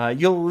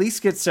 You'll at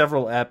least get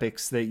several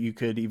epics that you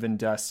could even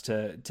dust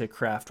to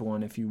craft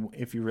one if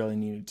you really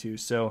needed to.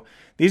 So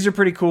these are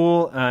pretty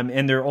cool,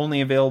 and they're only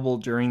available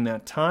during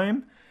that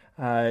time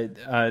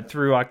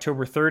through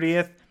October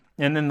 30th.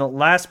 And then the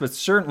last but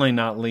certainly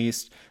not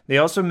least, they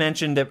also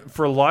mentioned that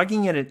for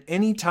logging in at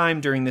any time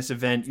during this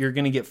event, you're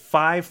going to get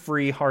 5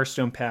 free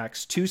Hearthstone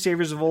packs, 2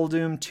 Savers of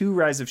Uldum, 2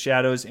 Rise of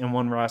Shadows, and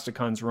 1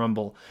 Rastakon's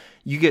Rumble.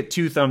 You get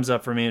 2 thumbs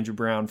up from Andrew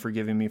Brown for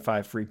giving me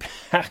 5 free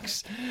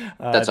packs.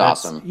 That's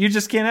awesome. You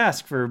just can't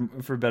ask for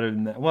better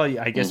than that. Well,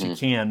 I guess you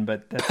can,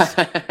 but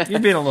you're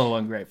being a little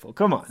ungrateful.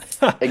 Come on.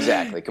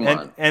 Exactly. Come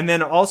on. And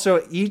then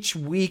also each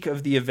week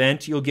of the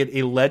event, you'll get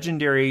a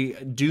legendary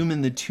Doom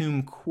in the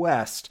Tomb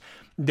quest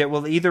that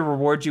will either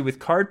reward you with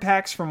card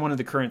packs from one of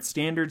the current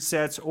standard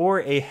sets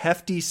or a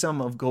hefty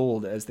sum of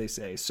gold, as they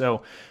say.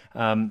 So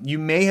you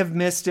may have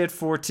missed it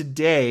for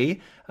today,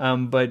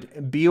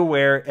 but be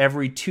aware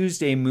every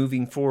Tuesday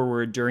moving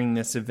forward during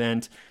this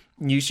event,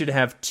 you should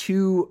have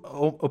 2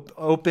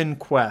 open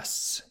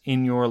quests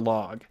in your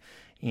log.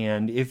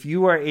 And if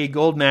you are a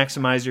gold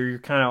maximizer, you're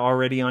kind of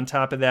already on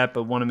top of that,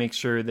 but want to make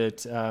sure that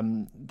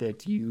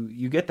that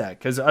you get that,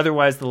 because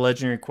otherwise the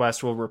legendary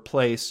quest will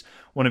replace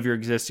one of your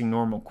existing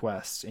normal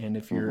quests. And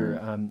if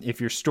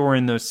you're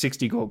storing those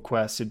 60 gold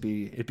quests, it'd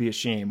be a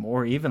shame.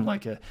 Or even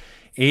like a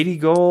 80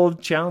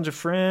 gold challenge a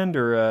friend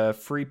or a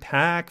free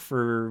pack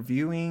for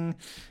viewing.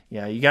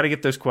 Yeah, you got to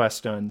get those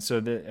quests done. So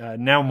that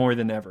now more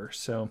than ever.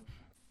 So,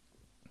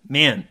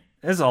 man.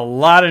 There's a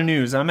lot of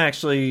news. I'm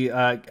actually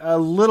a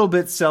little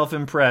bit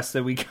self-impressed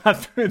that we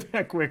got through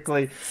that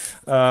quickly.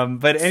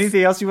 But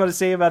anything else you want to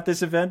say about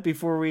this event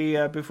before we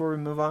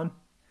move on?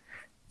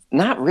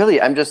 Not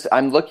really.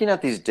 I'm looking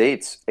at these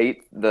dates,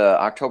 the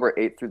October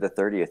 8th through the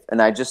 30th,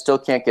 and I just still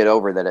can't get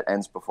over that it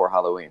ends before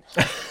Halloween.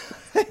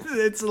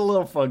 It's a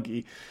little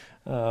funky.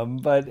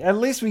 But at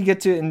least we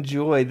get to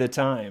enjoy the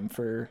time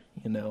for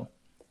the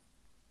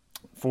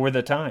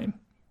time.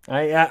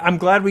 I'm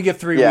glad we get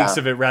 3 weeks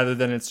of it rather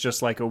than it's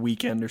just like a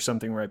weekend or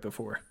something right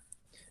before.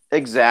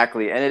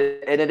 Exactly. And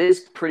it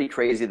is pretty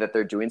crazy that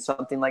they're doing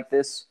something like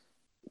this.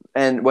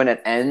 And when it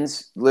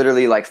ends,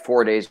 literally like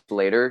 4 days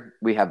later,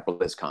 we have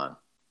BlizzCon.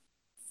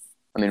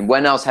 I mean,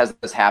 when else has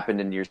this happened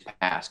in years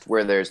past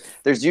where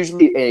there's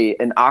usually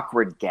an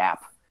awkward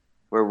gap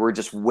where we're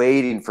just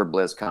waiting for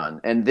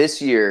BlizzCon. And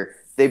this year,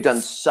 they've done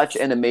such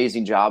an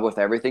amazing job with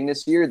everything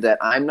this year that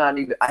I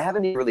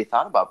haven't even really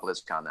thought about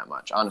BlizzCon that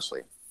much,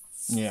 honestly.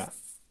 Yeah.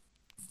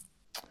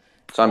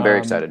 So I'm very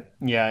excited.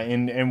 Yeah,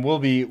 and we'll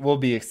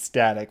be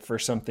ecstatic for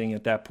something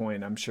at that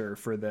point, I'm sure,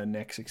 for the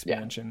next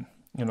expansion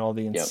and all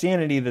the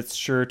insanity that's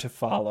sure to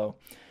follow.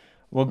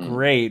 Well,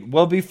 great.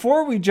 Well,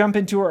 before we jump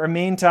into our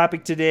main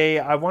topic today,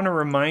 I want to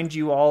remind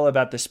you all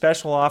about the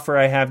special offer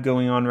I have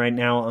going on right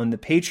now on the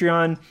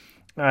Patreon.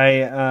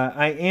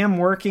 I am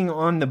working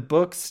on the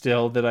book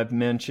still that I've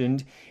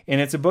mentioned,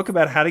 and it's a book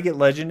about how to get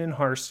legend in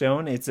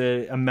Hearthstone. It's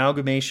an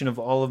amalgamation of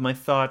all of my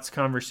thoughts,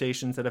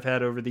 conversations that I've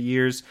had over the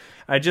years.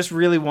 I just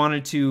really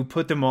wanted to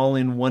put them all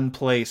in one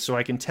place so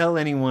I can tell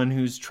anyone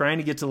who's trying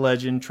to get to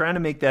legend, trying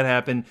to make that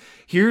happen,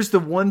 here's the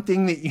one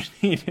thing that you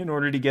need in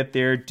order to get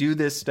there. Do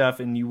this stuff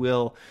and you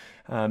will.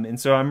 And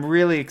so I'm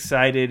really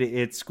excited.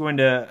 It's going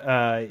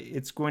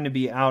to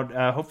be out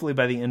hopefully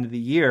by the end of the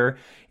year,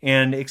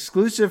 and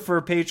exclusive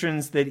for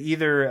patrons that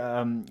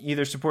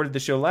either supported the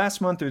show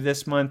last month or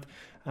this month.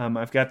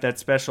 I've got that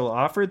special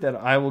offer that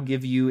I will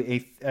give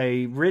you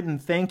a written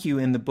thank you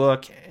in the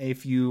book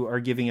if you are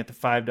giving at the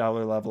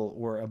 $5 level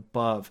or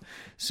above.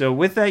 So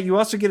with that, you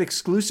also get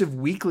exclusive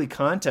weekly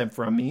content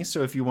from me.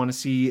 So if you want to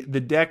see the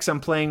decks I'm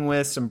playing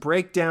with, some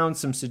breakdowns,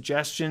 some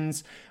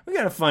suggestions, we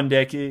got a fun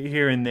deck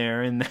here and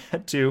there and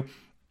that too.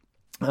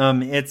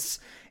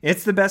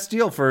 It's the best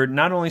deal for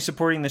not only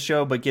supporting the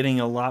show, but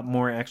getting a lot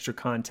more extra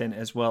content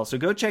as well. So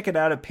go check it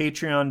out at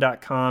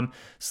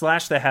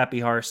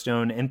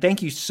patreon.com/thehappyhearthstone. And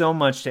thank you so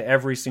much to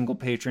every single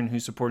patron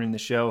who's supporting the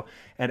show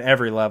at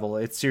every level.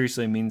 It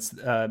seriously means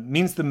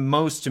the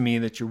most to me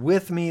that you're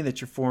with me, that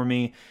you're for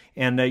me,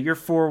 and you're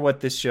for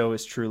what this show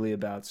is truly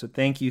about. So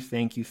thank you,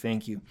 thank you,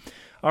 thank you.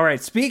 All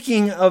right,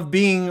 speaking of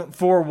being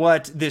for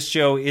what this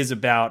show is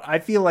about, I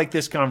feel like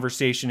this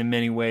conversation in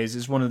many ways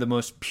is one of the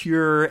most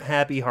pure,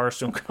 happy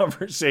Hearthstone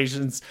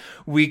conversations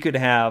we could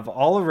have.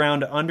 All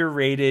around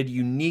underrated,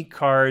 unique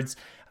cards.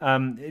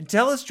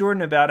 Tell us,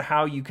 Jordan, about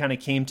how you kind of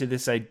came to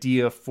this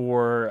idea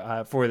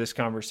for this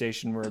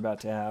conversation we're about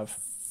to have.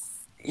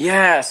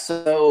 Yeah,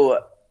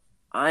 so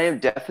I am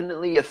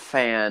definitely a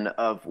fan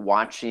of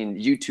watching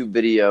YouTube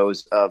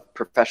videos of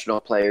professional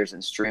players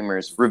and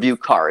streamers review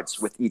cards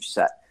with each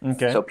set.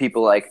 Okay. So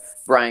people like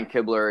Brian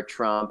Kibler,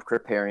 Trump,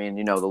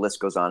 Kriparian, the list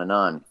goes on and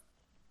on.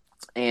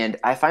 And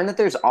I find that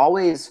there's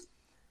always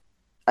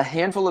a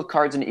handful of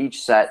cards in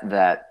each set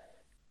that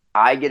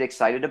I get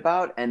excited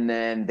about, and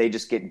then they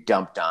just get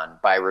dumped on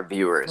by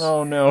reviewers.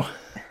 Oh, no.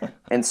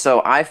 And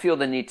so I feel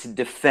the need to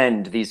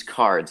defend these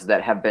cards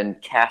that have been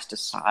cast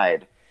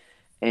aside.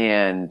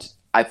 And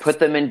I put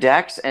them in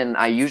decks, and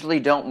I usually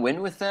don't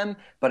win with them,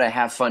 but I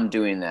have fun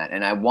doing that.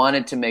 And I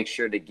wanted to make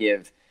sure to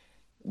give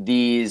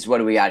these, what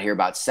do we got here,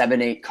 about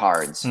 7-8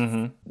 cards,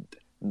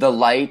 the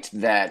light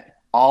that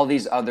all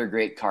these other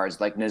great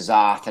cards like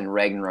N'Zoth and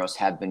Ragnaros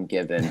have been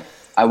given.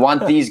 I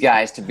want these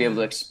guys to be able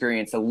to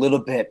experience a little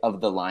bit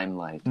of the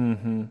limelight.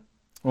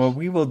 Well,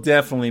 we will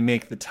definitely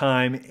make the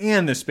time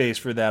and the space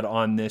for that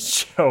on this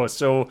show.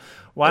 So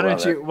why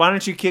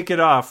don't you kick it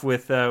off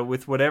with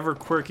whatever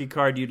quirky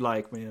card you'd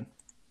like, man?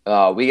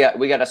 We got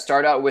to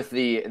start out with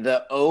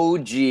the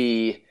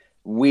OG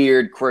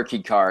weird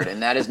quirky card,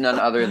 and that is none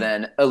other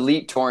than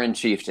Elite Tauren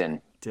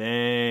Chieftain.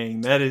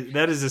 Dang, that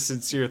is a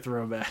sincere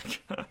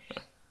throwback.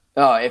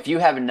 If you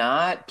have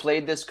not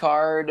played this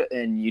card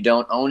and you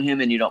don't own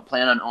him and you don't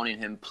plan on owning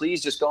him,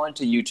 please just go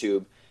into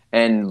YouTube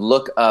and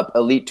look up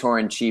Elite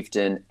Tauren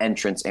Chieftain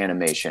entrance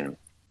animation.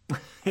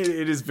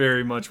 It is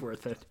very much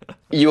worth it.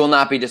 You will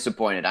not be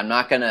disappointed. I'm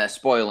not going to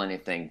spoil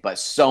anything, but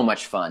so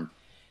much fun.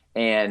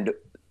 And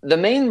the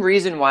main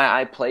reason why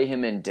I play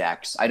him in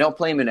decks, I don't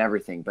play him in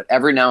everything, but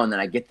every now and then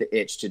I get the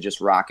itch to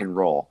just rock and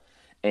roll.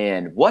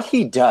 And what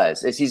he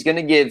does is he's going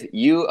to give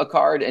you a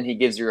card and he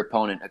gives your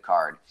opponent a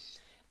card.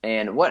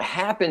 And what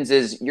happens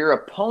is your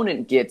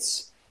opponent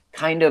gets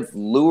kind of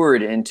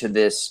lured into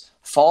this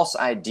false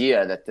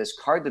idea that this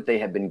card that they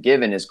have been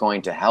given is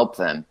going to help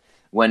them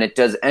when it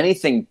does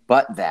anything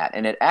but that.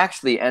 And it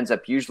actually ends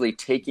up usually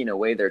taking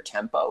away their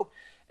tempo.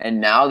 And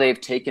now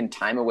they've taken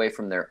time away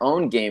from their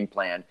own game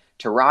plan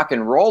to rock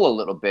and roll a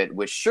little bit,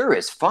 which sure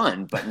is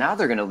fun, but now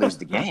they're going to lose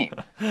the game.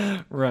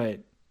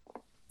 Right.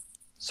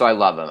 So I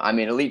love him. I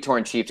mean, Elite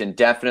Tauren Chieftain,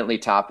 definitely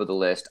top of the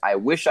list. I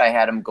wish I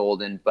had him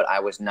golden, but I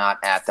was not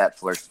at that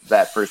first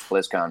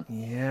BlizzCon.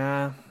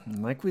 Yeah,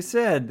 like we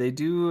said, they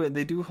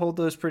do hold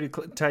those pretty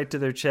tight to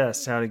their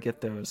chest. How to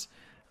get those?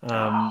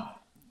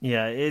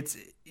 Yeah,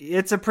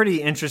 it's a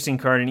pretty interesting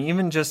card, and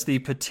even just the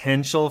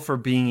potential for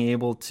being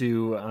able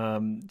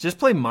to just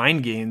play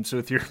mind games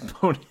with your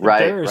opponent. Right,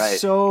 there are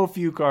so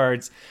few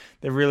cards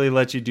that really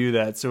let you do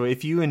that. So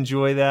if you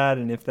enjoy that,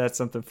 and if that's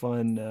something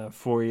fun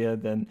for you,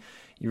 then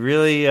you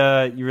really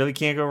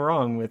can't go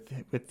wrong with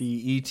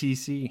the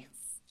ETC.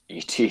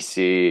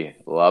 ETC,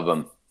 love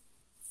them.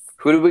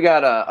 Who do we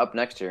got up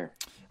next here?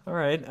 All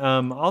right,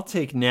 I'll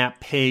take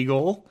Nat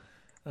Pagle,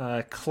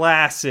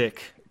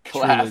 classic,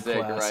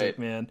 right,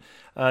 man.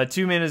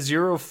 2 mana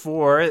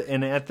 0/4,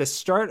 and at the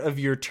start of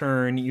your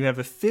turn, you have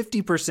a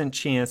 50%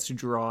 chance to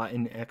draw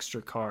an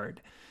extra card.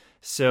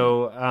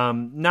 So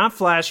not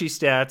flashy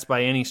stats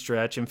by any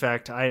stretch. In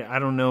fact, I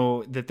don't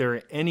know that there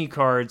are any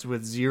cards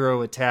with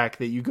 0 attack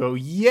that you go,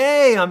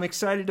 yay, I'm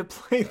excited to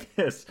play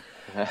this.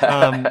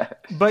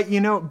 But,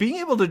 being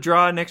able to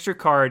draw an extra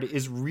card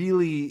is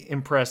really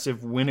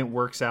impressive when it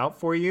works out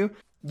for you.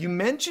 You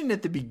mentioned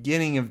at the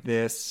beginning of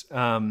this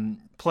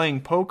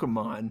playing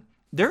Pokemon.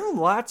 There are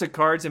lots of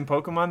cards in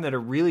Pokemon that are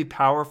really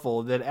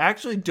powerful that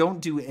actually don't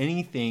do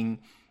anything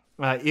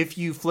if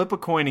you flip a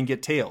coin and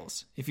get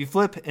tails. If you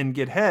flip and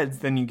get heads,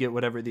 then you get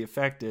whatever the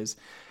effect is.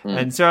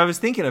 And so I was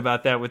thinking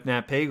about that with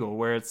Nat Pagle,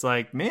 where it's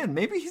like, man,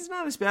 maybe he's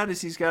not as bad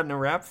as he's gotten a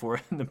rap for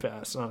in the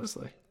past,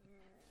 honestly.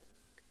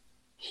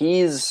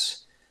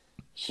 He's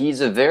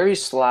a very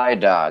sly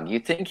dog. You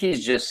think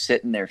he's just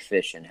sitting there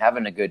fishing,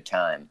 having a good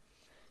time.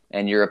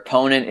 And your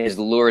opponent is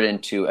lured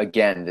into,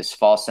 again, this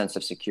false sense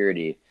of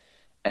security.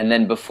 And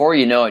then before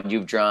you know it,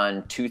 you've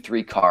drawn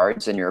 2-3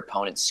 cards, and your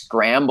opponent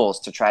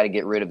scrambles to try to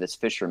get rid of this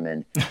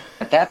fisherman.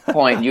 At that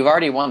point, you've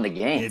already won the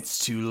game. It's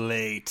too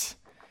late.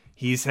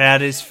 He's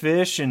had his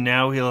fish, and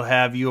now he'll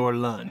have your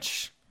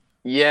lunch.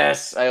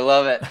 Yes, I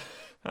love it.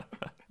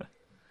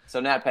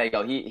 So Nat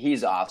Pagle,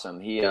 he's awesome.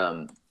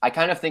 I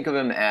kind of think of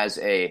him as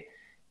a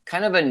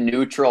kind of a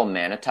neutral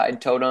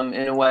Manatide totem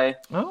in a way.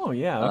 Oh,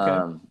 yeah,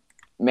 okay.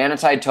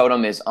 Manatide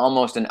totem is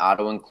almost an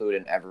auto-include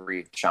in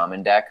every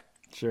shaman deck.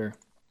 Sure.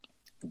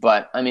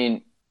 But, I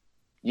mean,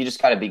 you just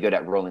got to be good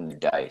at rolling the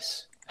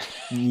dice.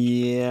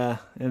 Yeah,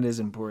 it is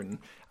important.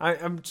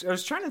 I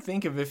was trying to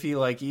think of if he,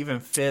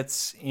 even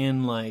fits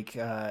in,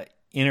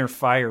 Inner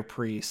Fire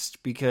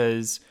Priest,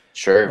 because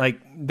sure,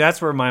 that's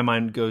where my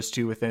mind goes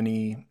to with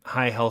any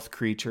high health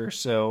creature.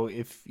 So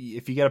if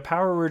you got a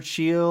Power Word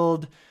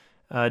Shield,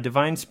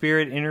 Divine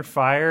Spirit, Inner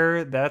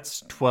Fire,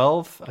 that's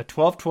 12, a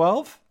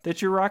 12/12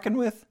 that you're rocking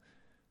with?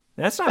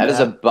 That's not bad. That is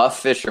a buff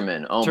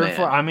fisherman. Oh, Turn man.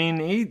 4, I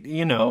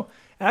mean,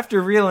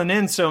 after reeling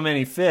in so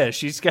many fish,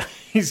 he's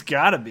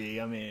got to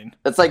be. I mean,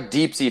 that's like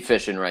deep sea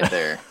fishing right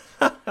there.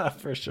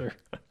 For sure.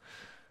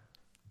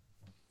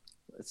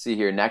 Let's see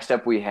here. Next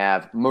up, we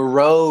have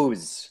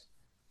Morose.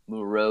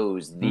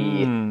 Morose,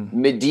 the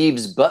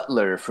Medivh's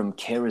butler from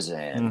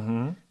Karazhan.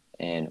 Mm-hmm.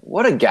 And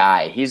what a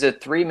guy. He's a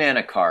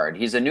 3-mana card.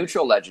 He's a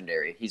neutral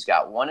legendary. He's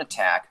got 1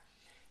 attack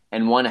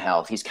and 1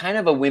 health. He's kind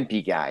of a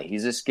wimpy guy.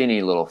 He's a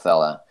skinny little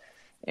fella.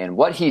 And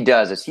what he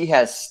does is he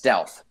has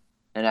stealth.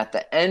 And at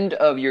the end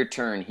of your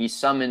turn, he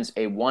summons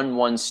a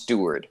 1/1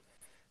 steward,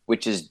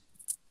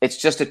 it's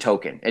just a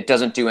token. It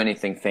doesn't do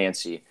anything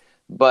fancy.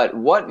 But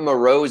what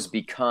Morose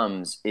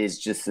becomes is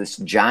just this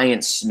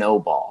giant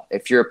snowball.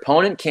 If your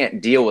opponent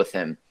can't deal with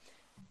him,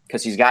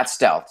 because he's got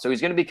stealth, so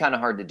he's going to be kind of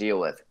hard to deal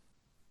with.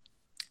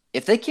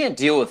 If they can't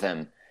deal with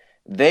him,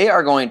 they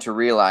are going to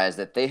realize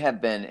that they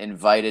have been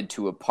invited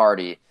to a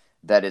party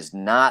that is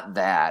not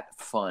that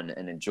fun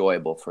and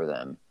enjoyable for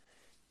them.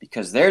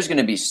 Because there's going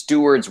to be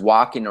stewards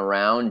walking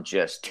around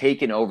just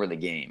taking over the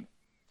game.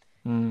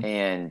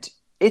 And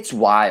It's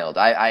wild.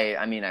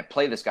 I mean, I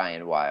play this guy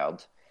in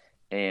Wild,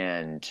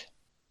 and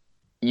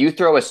you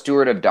throw a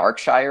Steward of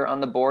Darkshire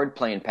on the board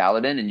playing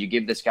Paladin, and you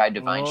give this guy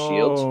Divine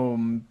Shield.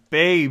 Oh,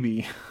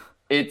 baby.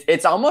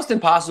 It's almost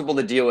impossible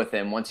to deal with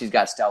him once he's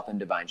got Stealth and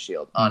Divine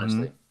Shield,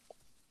 honestly. Mm-hmm.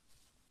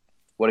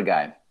 What a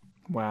guy.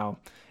 Wow.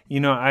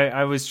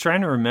 I was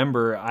trying to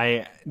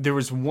remember. There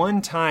was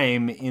one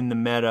time in the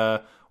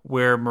meta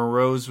where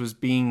Morose was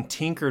being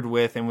tinkered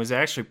with and was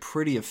actually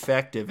pretty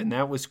effective, and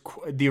that was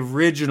the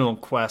original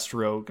Quest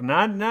Rogue.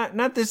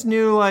 Not this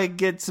new, like,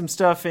 get some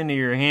stuff into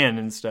your hand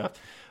and stuff,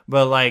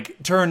 but,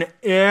 like, turn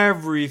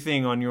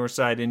everything on your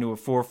side into a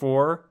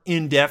 4/4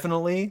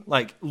 indefinitely,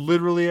 like,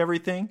 literally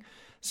everything.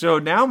 So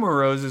now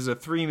Morose is a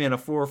 3-mana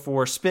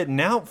 4/4 spitting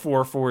out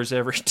 4/4s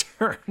every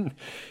turn,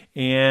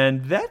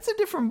 and that's a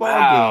different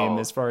ball game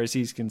as far as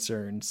he's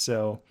concerned.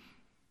 So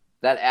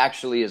that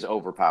actually is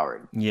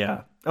overpowered.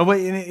 Yeah. Oh,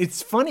 wait, and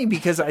it's funny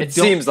because it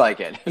seems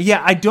like it.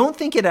 Yeah, I don't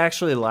think it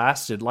actually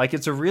lasted. Like,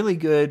 it's a really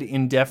good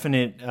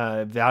indefinite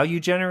value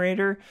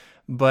generator,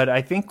 but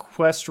I think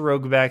Quest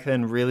Rogue back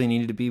then really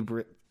needed to be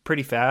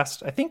pretty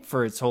fast. I think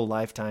for its whole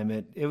lifetime,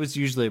 it was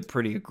usually a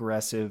pretty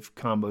aggressive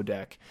combo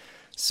deck.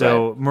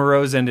 So right.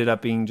 Morose ended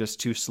up being just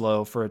too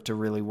slow for it to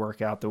really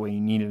work out the way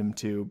you needed him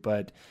to.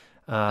 But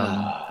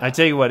I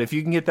tell you what, if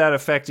you can get that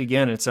effect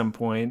again at some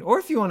point, or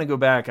if you want to go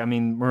back, I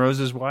mean, Morose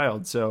is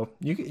wild, so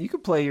you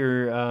could play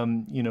your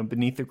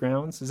Beneath the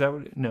Grounds. Is that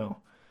what? No,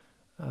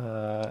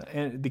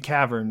 and the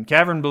Cavern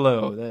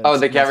Below.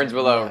 The Caverns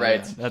Below,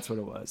 right? Yeah, that's what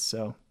it was.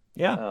 So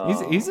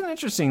yeah, he's an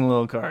interesting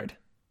little card.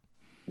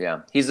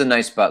 Yeah, he's a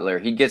nice butler.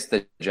 He gets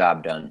the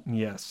job done.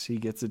 Yes, he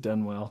gets it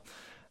done well.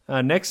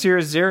 Next here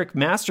is Xeric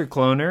Master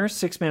Cloner,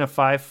 6-mana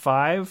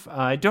 5/5.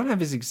 I don't have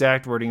his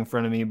exact wording in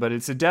front of me, but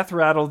it's a death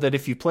rattle that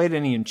if you played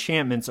any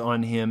enchantments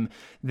on him,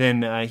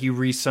 then he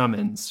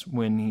resummons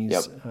when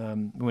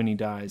he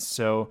dies.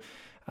 So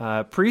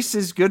Priest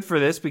is good for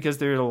this because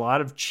there's a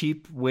lot of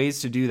cheap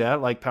ways to do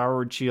that, like Power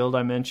Word Shield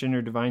I mentioned,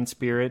 or Divine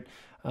Spirit.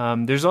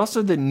 There's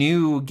also the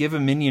new Give a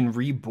Minion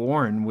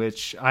Reborn,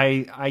 which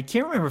I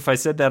can't remember if I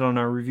said that on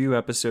our review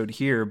episode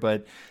here,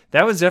 but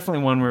that was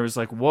definitely one where it was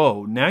like,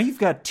 whoa, now you've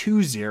got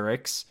 2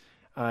 Xerics.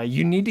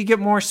 You need to get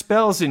more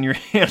spells in your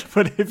hand,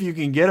 but if you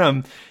can get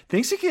them,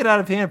 things can get out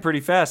of hand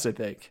pretty fast, I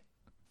think.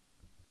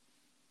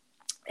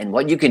 And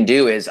what you can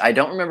do is, I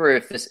don't remember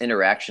if this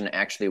interaction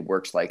actually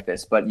works like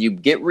this, but you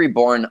get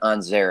Reborn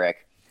on Xeric,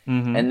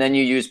 and then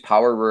you use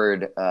Power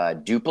Word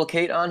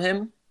Duplicate on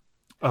him.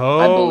 Oh,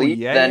 I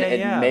believe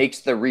it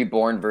makes the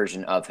Reborn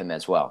version of him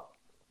as well.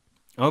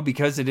 Oh,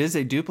 because it is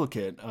a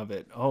duplicate of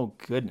it. Oh,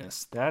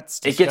 goodness. That's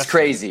disgusting. It gets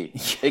crazy.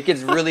 It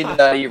gets really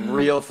nutty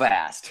real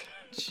fast.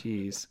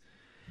 Jeez.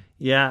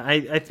 Yeah,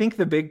 I think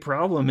the big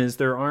problem is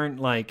there aren't,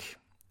 like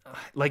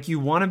you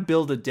want to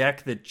build a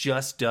deck that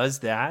just does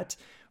that,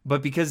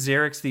 but because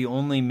Xeric's the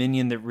only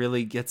minion that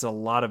really gets a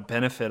lot of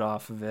benefit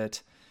off of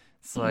it,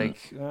 it's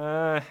like,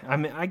 I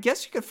mean, I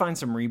guess you could find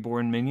some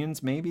Reborn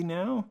minions maybe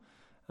now.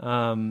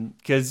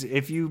 Because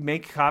if you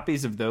make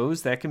copies of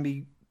those, that can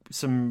be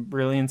some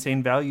really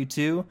insane value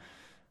too.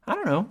 I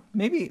don't know.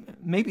 Maybe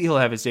he'll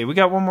have his day. We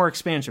got one more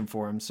expansion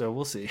for him, so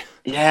we'll see.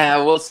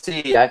 Yeah, we'll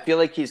see. I feel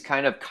like he's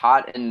kind of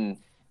caught in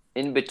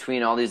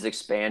between all these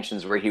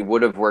expansions where he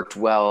would have worked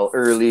well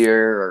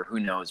earlier, or who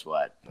knows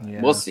what.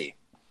 Yeah. We'll see.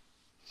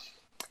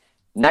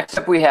 Next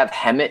up, we have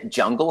Hemet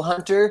Jungle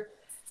Hunter.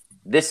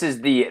 This is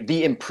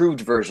the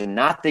improved version,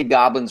 not the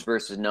Goblins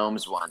versus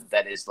Gnomes one.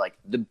 That is like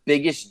the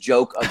biggest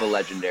joke of a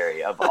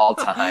legendary of all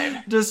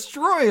time.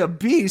 Destroy a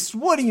beast?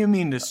 What do you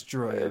mean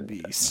destroy a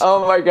beast?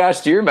 Oh my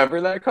gosh, do you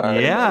remember that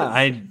card? Yeah,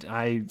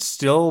 I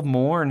still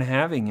mourn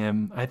having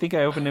him. I think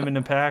I opened him in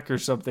a pack or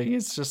something.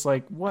 It's just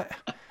like, what?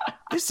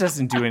 This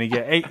doesn't do any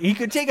good. Hey, he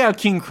could take out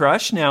King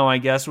Crush now, I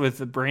guess,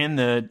 with Bran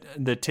the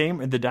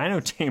Dino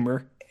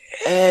Tamer.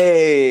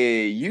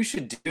 Hey, you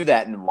should do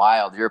that in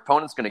Wild. Your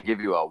opponent's going to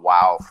give you a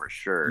wow for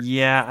sure.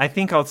 Yeah, I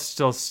think I'll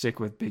still stick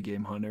with Big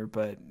Game Hunter,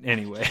 but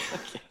anyway.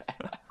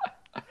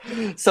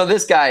 So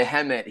this guy,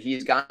 Hemet,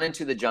 he's gone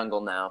into the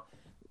jungle now,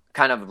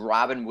 kind of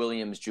Robin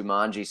Williams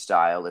Jumanji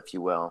style, if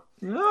you will.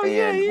 Oh,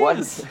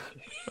 and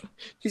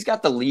he's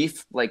got the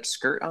leaf like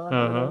skirt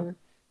on,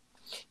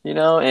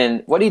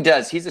 and what he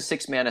does, he's a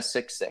 6-mana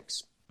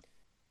 6/6.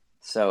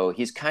 So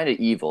he's kind of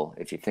evil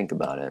if you think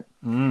about it.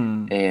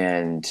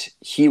 And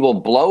he will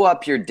blow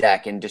up your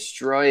deck and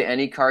destroy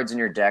any cards in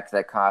your deck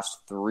that cost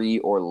 3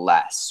 or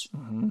less.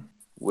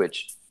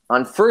 Which,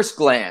 on first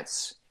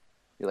glance,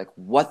 you're like,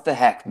 what the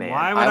heck, man?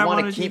 I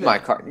want to keep my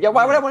card. Yeah,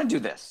 why would I want to do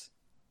this?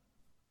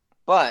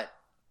 But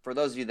for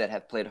those of you that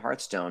have played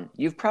Hearthstone,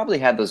 you've probably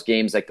had those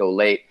games that go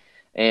late,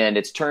 and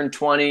it's turn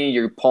 20,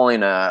 you're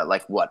pulling a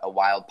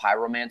Wild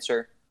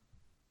Pyromancer.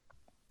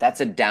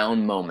 That's a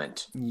down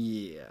moment.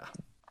 Yeah.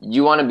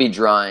 You want to be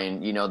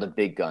drawing, the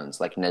big guns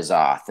like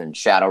N'Zoth and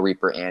Shadow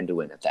Reaper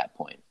Anduin at that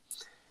point.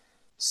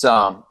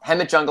 So,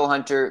 Hemet Jungle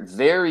Hunter,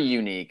 very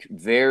unique,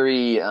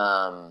 very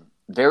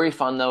very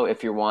fun though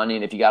if you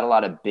got a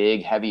lot of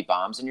big, heavy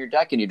bombs in your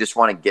deck and you just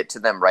want to get to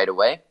them right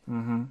away,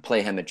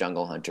 play Hemet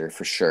Jungle Hunter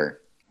for sure.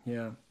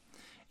 Yeah.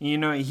 You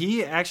know,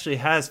 he actually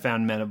has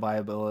found meta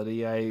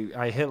viability.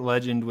 I hit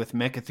Legend with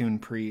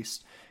Mecha'thun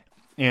Priest,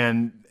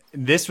 and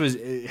this was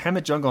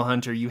Hemet Jungle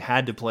Hunter. You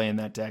had to play in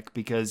that deck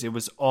because it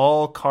was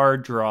all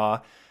card draw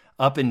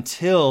up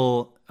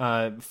until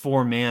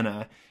 4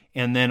 mana,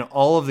 and then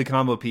all of the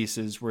combo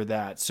pieces were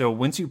that. So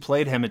once you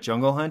played Hemet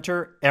Jungle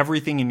Hunter,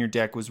 everything in your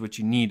deck was what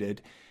you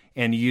needed,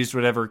 and you used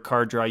whatever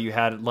card draw you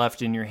had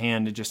left in your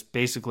hand to just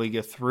basically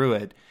get through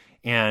it.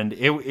 And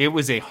it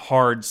was a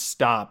hard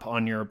stop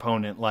on your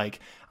opponent.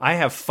 Like, I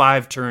have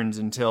 5 turns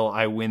until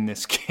I win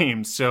this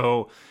game,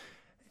 so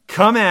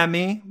come at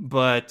me,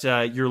 but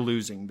you're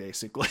losing,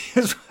 basically,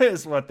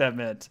 is what that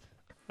meant.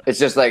 It's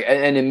just like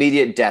an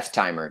immediate death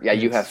timer. Yeah,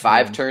 you have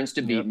 5 turns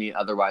to beat me,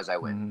 otherwise I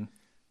win. Mm-hmm.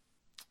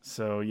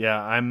 So, yeah,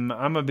 I'm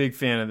a big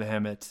fan of the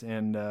Hemet,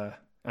 and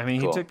I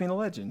mean, he took me to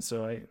Legend,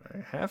 so I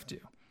have to.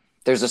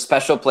 There's a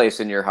special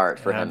place in your heart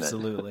for Hemet.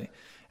 Absolutely.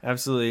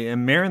 Absolutely.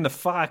 And Marin the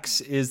Fox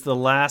is the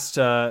last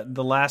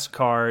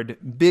card,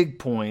 big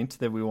point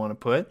that we want to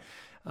put.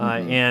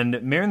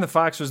 And Marin the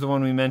Fox was the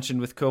one we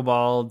mentioned with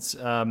Kobolds.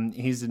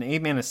 He's an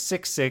 8-mana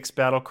 6/6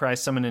 Battlecry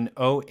summon an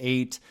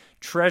 08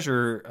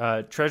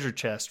 treasure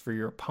chest for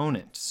your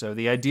opponent. So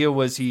the idea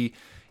was he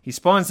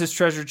spawns this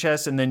treasure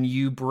chest, and then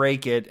you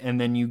break it, and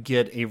then you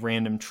get a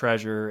random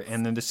treasure.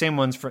 And then the same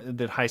ones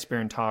that High Spear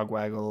and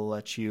Togwaggle will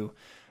let you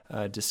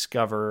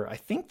discover. I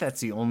think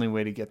that's the only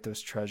way to get those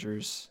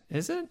treasures.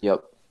 Is it?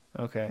 Yep.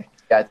 Okay.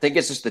 Yeah, I think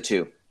it's just the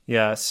 2.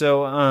 Yeah.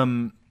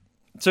 So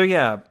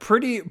yeah,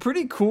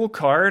 pretty cool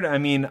card. I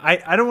mean,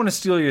 I don't want to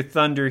steal your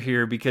thunder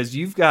here because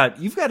you've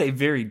got a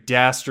very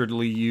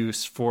dastardly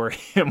use for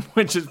him,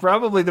 which is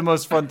probably the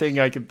most fun thing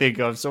I can think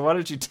of. So why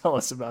don't you tell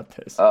us about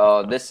this?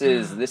 Oh, this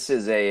is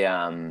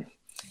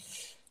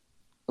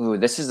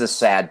a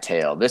sad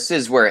tale. This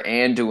is where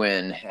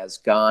Anduin has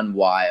gone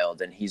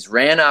wild, and he's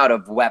ran out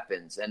of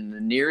weapons, and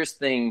the nearest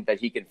thing that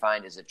he can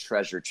find is a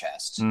treasure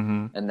chest.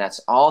 And that's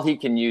all he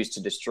can use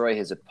to destroy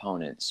his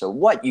opponent. So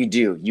what you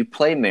do, you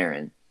play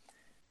Marin.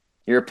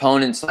 Your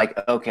opponent's like,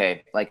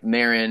 okay, like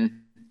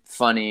Marin,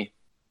 funny,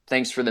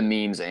 thanks for the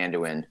memes,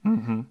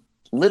 Anduin.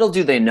 Little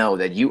do they know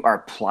that you are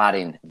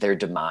plotting their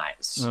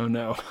demise. Oh,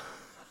 no.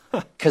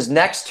 Because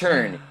next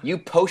turn, you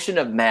Potion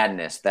of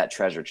Madness that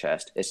treasure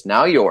chest. It's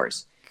now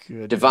yours.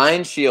 Goodness.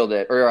 Divine Shield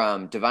it,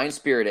 or Divine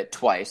Spirit it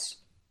twice,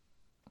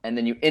 and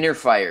then you Inner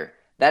Fire.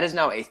 That is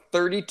now a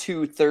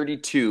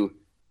 32/32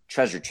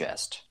 treasure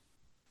chest.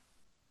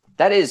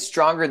 That is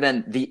stronger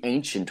than the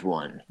ancient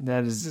one.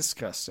 That is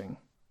disgusting.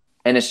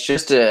 And it's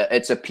just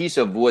it's a piece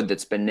of wood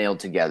that's been nailed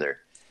together.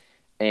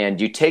 And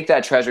you take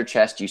that treasure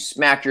chest, you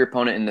smack your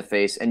opponent in the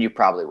face, and you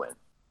probably win.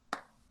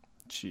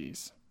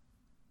 Jeez.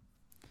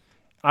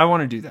 I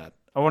want to do that.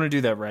 I want to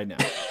do that right now.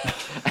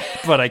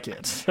 But I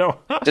can't. So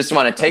just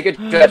want to take a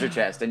treasure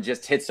chest and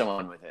just hit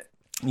someone with it.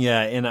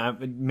 Yeah,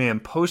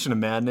 and Potion of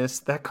Madness,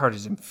 that card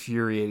is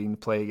infuriating to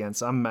play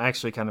against. I'm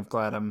actually kind of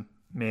glad I'm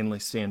mainly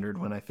standard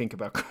when I think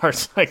about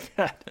cards like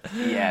that.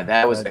 Yeah,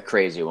 that was a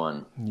crazy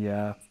one.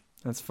 Yeah,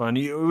 that's fun.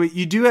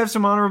 You do have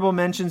some honorable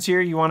mentions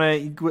here. You want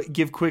to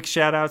give quick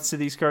shout-outs to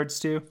these cards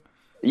too?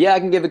 Yeah, I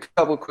can give a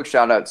couple quick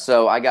shout-outs.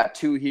 So I got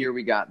 2 here.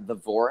 We got the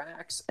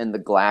Vorax and the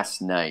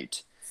Glass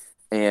Knight.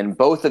 And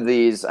both of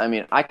these, I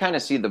mean, I kind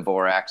of see the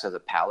Vorax as a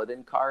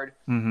Paladin card.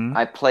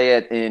 I play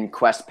it in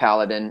Quest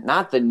Paladin,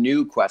 not the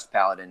new Quest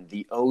Paladin,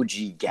 the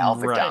OG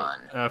Galvadon.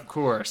 Right, of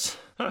course.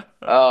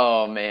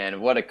 Oh,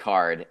 man, what a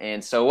card.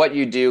 And so what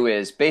you do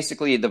is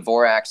basically the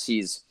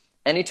Vorax,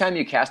 anytime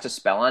you cast a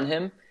spell on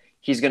him,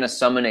 he's going to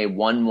summon a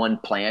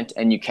 1/1 plant,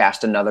 and you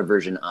cast another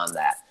version on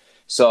that.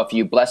 So if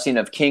you Blessing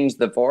of Kings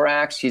the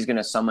Vorax, he's going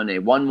to summon a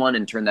 1/1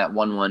 and turn that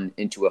 1/1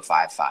 into a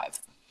 5/5.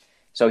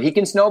 So he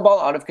can snowball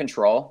out of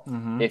control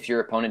if your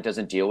opponent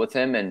doesn't deal with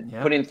him. And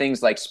putting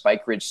things like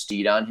Spike Ridge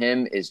Steed on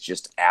him is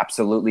just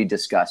absolutely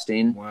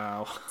disgusting.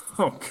 Wow.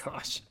 Oh,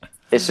 gosh.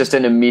 It's just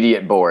an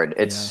immediate board.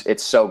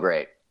 It's so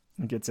great.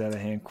 It gets out of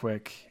hand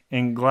quick.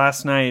 And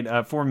Glass Knight,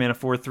 4 mana,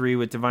 4/3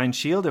 with Divine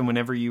Shield. And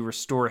whenever you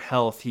restore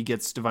health, he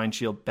gets Divine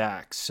Shield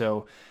back.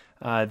 So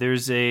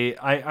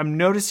I'm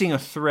noticing a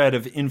thread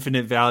of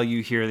infinite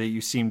value here that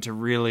you seem to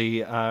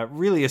really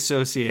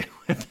associate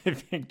with, I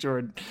think,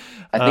 Jordan.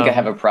 I think I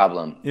have a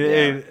problem.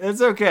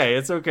 It's okay.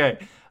 It's okay.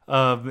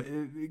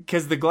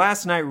 Because the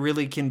Glass Knight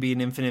really can be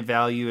an infinite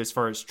value as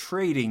far as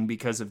trading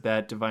because of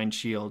that Divine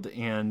Shield.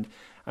 And,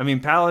 I mean,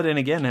 Paladin,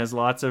 again, has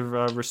lots of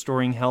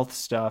restoring health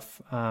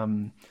stuff.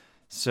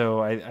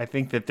 So I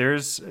think that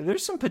there's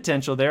some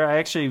potential there.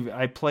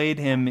 I played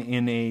him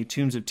in a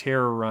Tombs of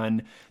Terror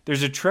run.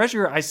 There's a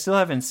treasure I still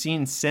haven't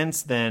seen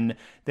since then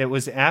that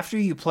was after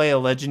you play a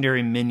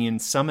legendary minion,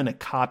 summon a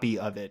copy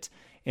of it.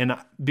 And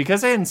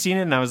because I hadn't seen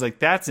it and I was like,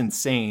 that's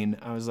insane.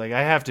 I was like,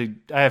 I have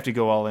to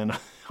go all in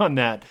on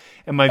that.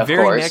 And my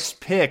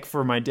next pick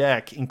for my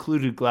deck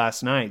included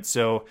Glass Knight.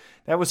 So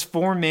that was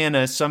 4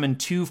 mana, summon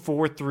 2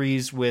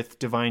 4/3s with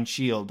Divine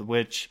Shield,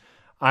 which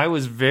I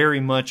was very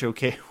much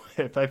okay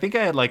with. I think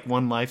I had like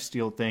one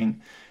lifesteal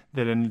thing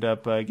that ended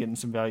up getting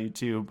some value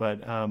too.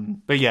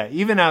 But yeah,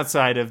 even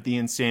outside of the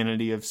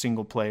insanity of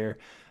single player,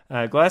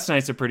 Glass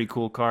Knight's a pretty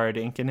cool card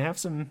and can have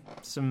some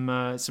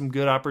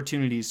good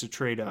opportunities to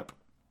trade up.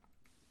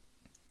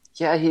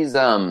 Yeah,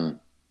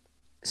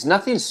 it's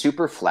nothing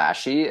super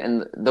flashy,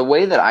 and the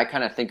way that I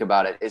kind of think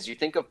about it is you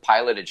think of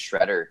Piloted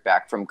Shredder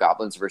back from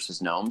Goblins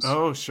versus Gnomes.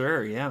 Oh,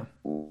 sure, yeah.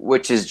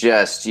 Which is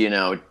just,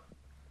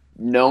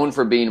 known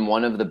for being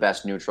one of the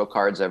best neutral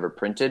cards ever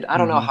printed. I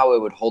don't know how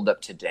it would hold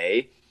up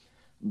today,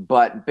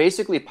 but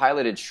basically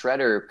Piloted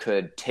Shredder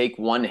could take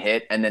one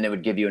hit and then it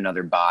would give you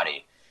another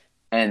body.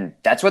 And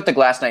that's what the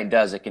Glass Knight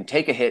does. It can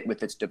take a hit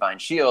with its Divine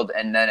Shield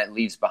and then it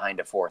leaves behind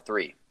a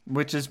 4/3.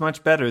 Which is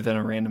much better than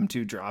a random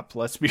 2-drop.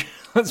 Let's be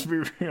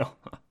real.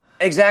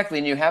 Exactly,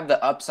 and you have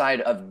the upside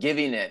of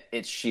giving it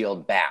its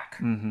shield back.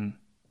 Mm-hmm.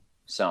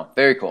 So,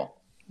 very cool.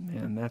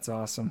 Man, that's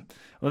awesome.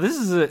 Well, this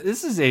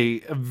is a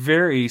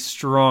very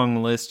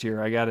strong list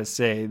here, I gotta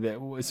say. That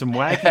some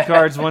wacky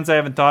cards, ones I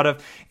haven't thought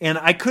of. And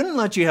I couldn't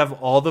let you have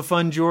all the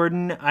fun,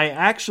 Jordan. I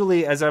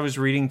actually, as I was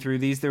reading through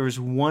these, there was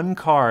one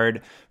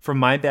card from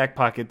my back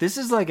pocket. This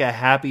is like a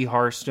Happy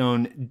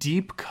Hearthstone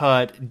deep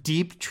cut,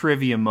 deep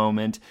trivia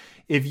moment.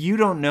 If you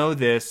don't know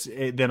this,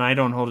 then I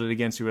don't hold it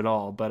against you at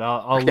all. But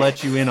I'll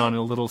let you in on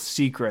a little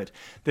secret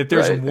that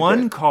there's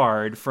one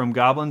card from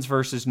Goblins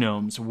versus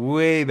Gnomes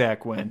way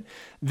back when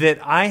that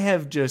I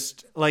have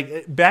just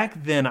like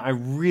back then I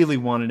really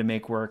wanted to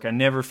make work. I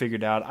never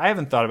figured out. I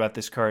haven't thought about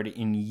this card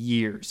in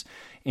years,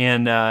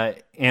 and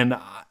I've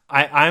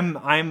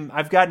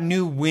got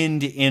new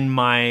wind in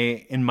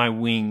my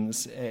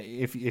wings,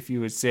 if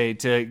you would say,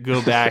 to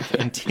go back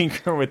and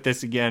tinker with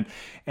this again.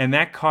 And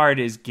that card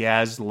is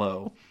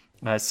Gazlowe.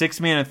 6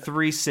 mana,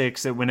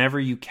 3/6, that whenever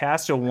you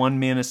cast a 1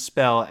 mana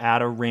spell,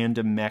 add a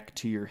random mech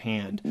to your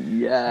hand.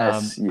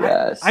 Yes.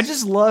 I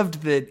just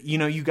loved that,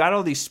 you got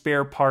all these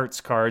spare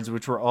parts cards,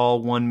 which were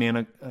all 1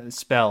 mana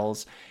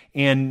spells.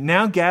 And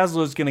now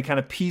Gazlowe's going to kind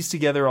of piece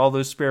together all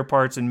those spare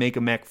parts and make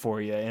a mech for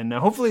you. And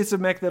hopefully it's a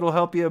mech that'll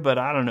help you, but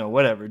I don't know,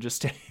 whatever.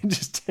 Just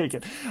take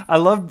it. I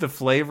loved the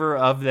flavor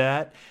of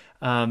that.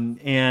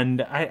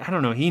 And I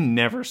don't know, he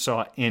never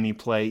saw any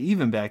play,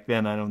 even back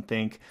then, I don't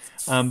think.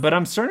 But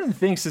I'm starting to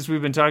think, since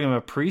we've been talking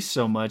about Priest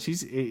so much,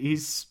 he's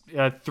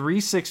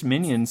 3/6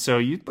 minion, so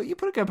you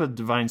put a couple of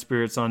Divine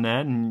Spirits on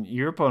that, and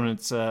your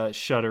opponent's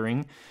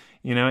shuddering.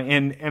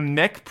 And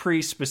Mech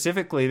Priest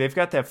specifically, they've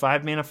got that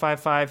 5 mana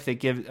 5/5 that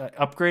give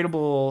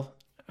upgradable.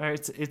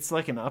 It's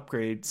like an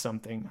upgrade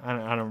something. I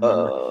don't remember.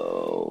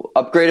 Oh,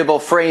 upgradable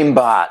frame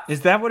bot.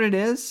 Is that what it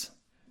is?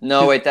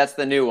 No, wait, that's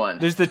the new one.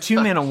 There's the 2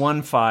 mana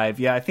 1/5.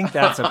 Yeah, I think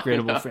that's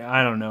upgradable.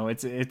 I don't know.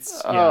 It's.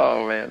 Yeah.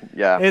 Oh man,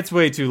 yeah. It's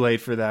way too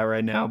late for that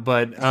right now.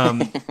 But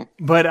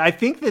but I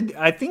think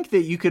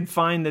that you could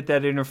find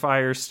that Inner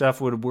Fire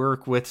stuff would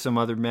work with some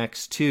other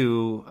mechs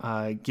too,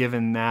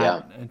 given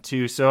that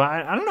too. So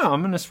I don't know.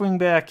 I'm gonna swing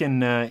back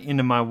and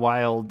into my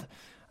wild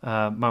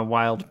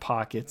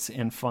pockets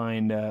and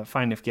find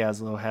if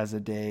Gazlowe has a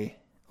day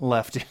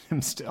left in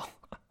him still.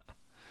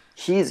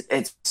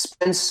 It's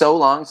been so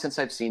long since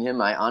I've seen him.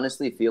 I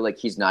honestly feel like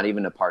he's not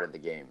even a part of the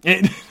game.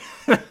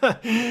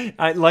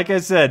 Like I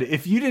said,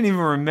 if you didn't even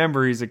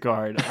remember he's a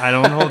card, I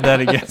don't hold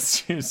that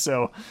against you.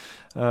 So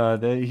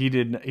he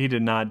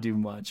did not do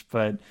much.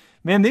 But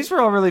man, these were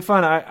all really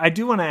fun. I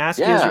do want to ask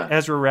you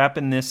as we're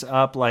wrapping this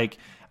up, like,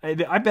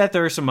 I bet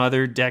there are some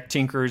other deck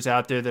tinkerers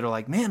out there that are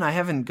like, man, I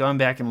haven't gone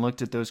back and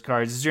looked at those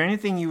cards. Is there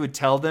anything you would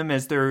tell them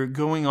as they're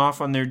going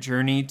off on their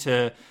journey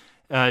to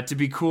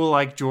be cool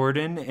like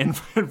Jordan and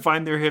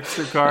find their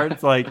hipster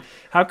cards? Like,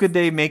 how could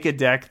they make a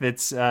deck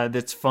that's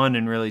fun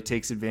and really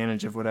takes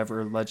advantage of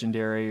whatever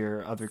legendary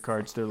or other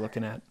cards they're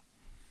looking at?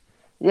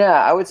 Yeah,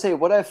 I would say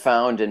what I've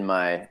found in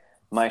my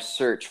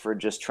search for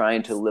just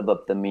trying to live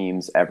up the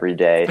memes every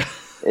day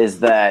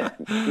is that,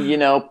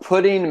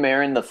 putting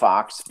Marin the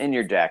Fox in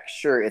your deck,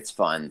 sure, it's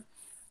fun,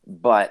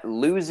 but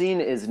losing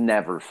is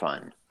never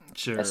fun.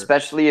 Sure.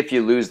 Especially if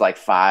you lose like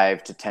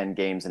 5 to 10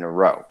 games in a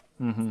row.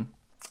 Mm-hmm.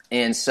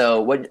 And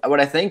so what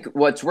I think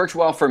what's worked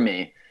well for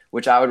me,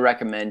 which I would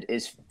recommend,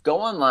 is go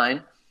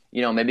online,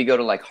 maybe go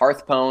to like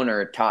Hearthstone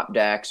or Top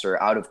Decks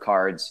or Out of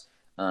Cards,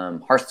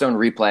 Hearthstone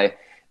Replay,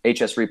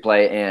 HS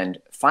Replay, and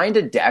find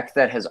a deck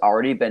that has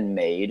already been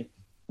made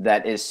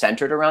that is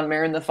centered around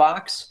Marin the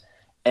Fox.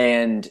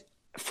 And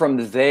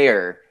from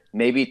there,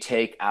 maybe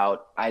take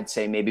out, I'd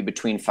say maybe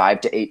between 5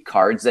 to 8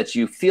 cards that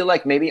you feel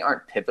like maybe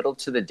aren't pivotal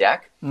to the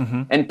deck,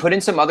 and put in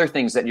some other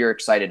things that you're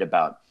excited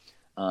about.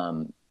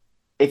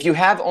 If you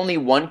have only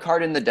one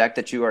card in the deck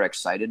that you are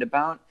excited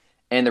about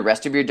and the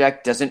rest of your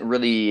deck doesn't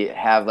really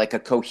have like a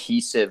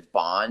cohesive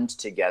bond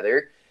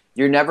together,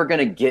 you're never going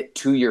to get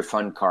to your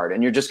fun card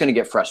and you're just going to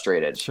get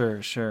frustrated.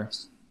 Sure.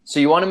 So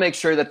you want to make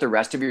sure that the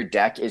rest of your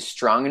deck is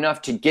strong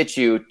enough to get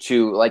you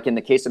to, like in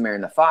the case of Marin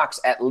the Fox,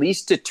 at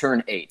least to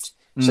turn 8.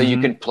 So you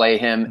can play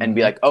him and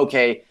be like,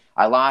 okay,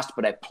 I lost,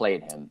 but I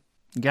played him.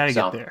 You got to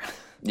get there.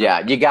 Yeah,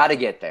 you got to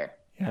get there.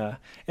 Yeah.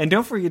 And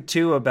don't forget,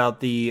 too, about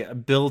the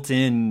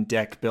built-in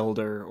deck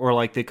builder or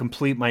like the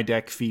complete my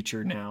deck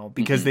feature now,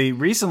 because they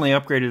recently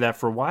upgraded that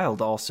for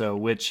Wild also,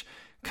 which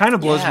kind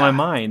of blows my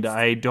mind.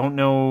 I don't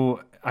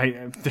know.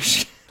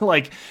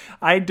 Like,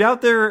 I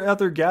doubt there are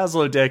other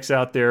Gazlo decks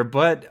out there,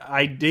 but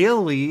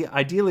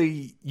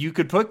ideally, you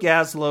could put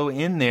Gazlo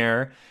in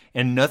there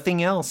and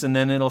nothing else, and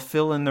then it'll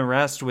fill in the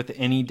rest with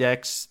any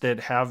decks that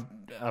have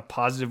a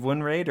positive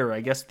win rate, or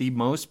I guess the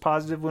most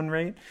positive win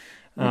rate.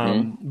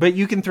 But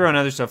you can throw in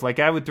other stuff. Like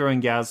I would throw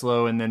in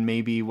Gazlo and then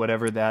maybe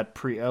whatever that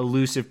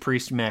elusive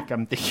priest mech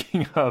I'm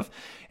thinking of,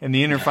 and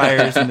the Inner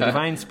Fires and the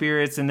Divine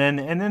Spirits, and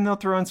then they'll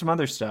throw in some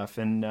other stuff.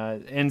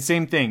 And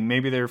same thing.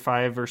 Maybe there are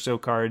 5 or so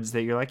cards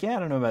that you're like, yeah, I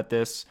don't know about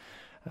this.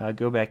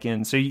 Go back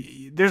in. So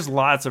there's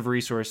lots of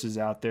resources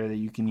out there that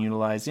you can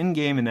utilize in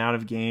game and out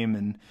of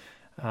game.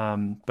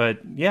 But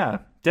yeah,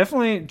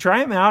 definitely try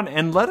them out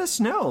and let us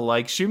know.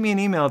 Like, shoot me an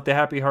email at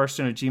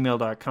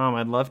thehappyhearthstone@gmail.com.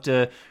 I'd love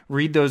to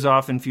read those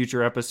off in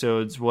future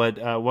episodes,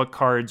 what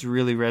cards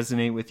really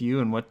resonate with you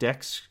and what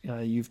decks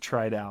you've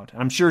tried out.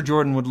 I'm sure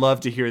Jordan would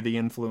love to hear the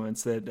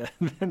influence that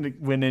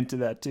went into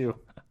that too.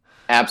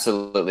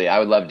 Absolutely. I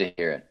would love to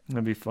hear it.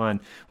 That'd be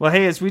fun. Well,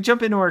 hey, as we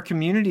jump into our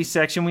community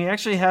section, we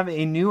actually have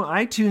a new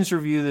iTunes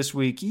review this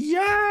week.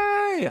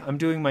 Yay! I'm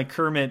doing my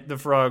Kermit the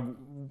Frog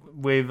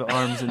wave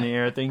arms in the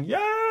air thing.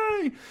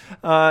 Yay!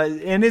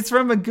 And it's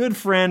from a good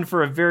friend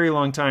for a very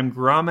long time,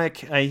 Gromik.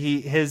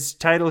 His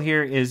title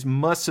here is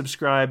Must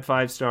Subscribe,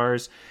 5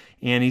 stars.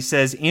 And he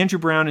says, Andrew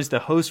Brown is the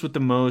host with the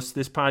most.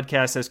 This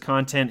podcast has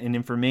content and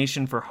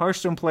information for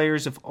Hearthstone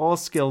players of all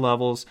skill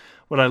levels.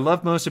 What I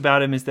love most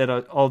about him is that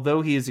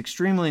although he is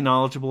extremely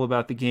knowledgeable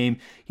about the game,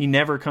 he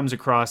never comes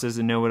across as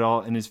a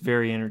know-it-all and is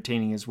very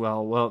entertaining as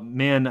well. Well,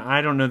 man,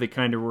 I don't know the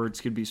kind of words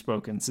could be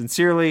spoken.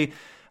 Sincerely,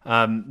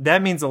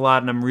 that means a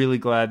lot, and I'm really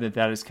glad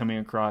that is coming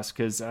across,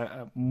 because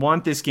I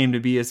want this game to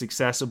be as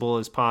accessible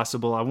as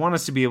possible. I want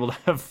us to be able to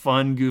have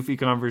fun, goofy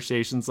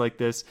conversations like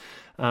this,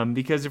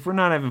 because if we're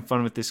not having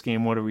fun with this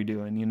game, what are we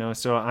doing? You know,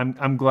 so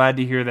I'm glad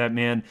to hear that,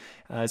 man.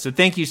 So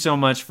thank you so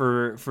much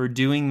for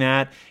doing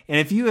that. And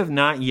if you have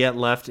not yet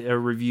left a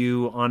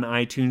review on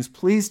iTunes,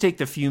 please take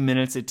the few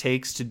minutes it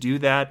takes to do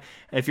that.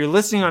 If you're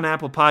listening on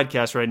Apple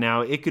Podcasts right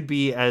now, it could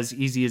be as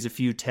easy as a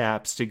few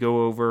taps to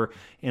go over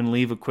and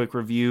leave a quick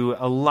review.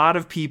 A lot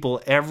of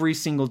people every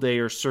single day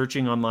are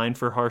searching online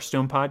for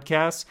Hearthstone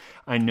podcasts.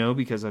 I know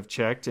because I've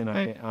checked, and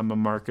I'm a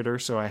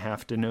marketer, so I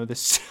have to know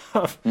this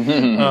stuff.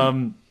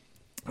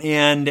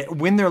 And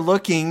when they're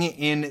looking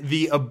in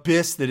the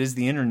abyss that is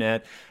the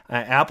internet,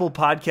 Apple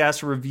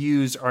Podcast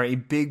reviews are a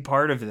big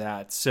part of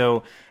that.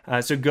 So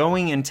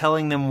going and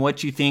telling them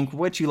what you think,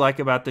 what you like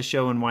about the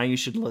show, and why you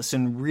should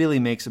listen really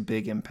makes a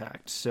big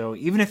impact. So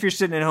even if you're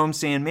sitting at home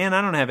saying, man,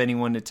 I don't have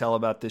anyone to tell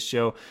about this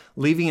show,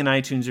 leaving an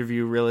iTunes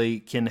review really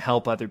can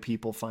help other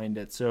people find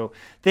it. So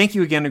thank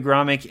you again to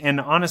Gromik,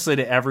 and honestly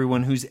to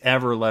everyone who's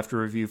ever left a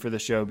review for the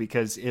show,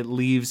 because it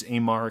leaves a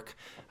mark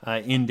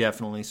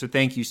indefinitely. So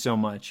thank you so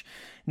much.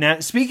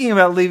 Now, speaking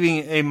about leaving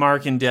a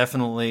mark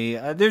indefinitely,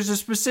 there's a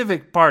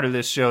specific part of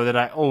this show that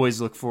I always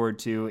look forward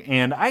to,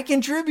 and I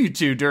contribute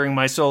to during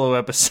my solo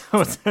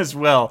episodes as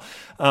well.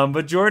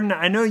 But Jordan,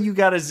 I know you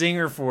got a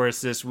zinger for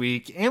us this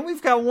week, and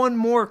we've got one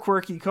more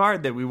quirky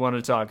card that we want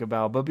to talk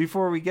about. But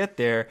before we get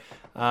there,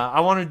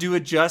 I want to do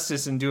it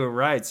justice and do it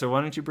right. So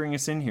why don't you bring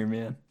us in here,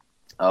 man?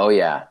 Oh,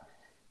 yeah.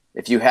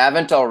 If you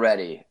haven't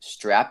already,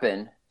 strap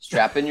in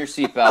your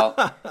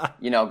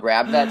seatbelt,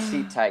 grab that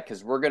seat tight,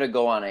 because we're going to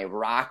go on a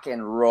rock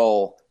and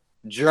roll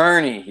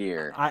journey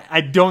here.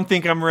 I don't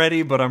think I'm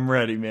ready, but I'm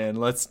ready, man.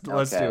 Let's do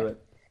it.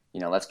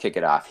 Let's kick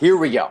it off. Here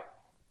we go.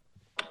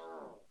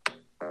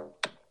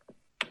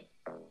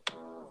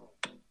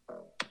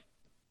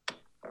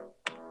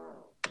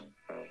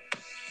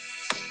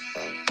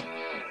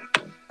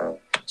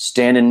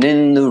 Standing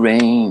in the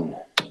rain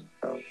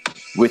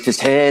with his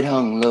head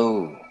hung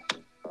low,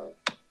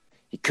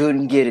 he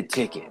couldn't get a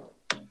ticket.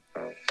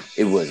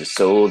 It was a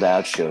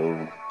sold-out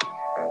show.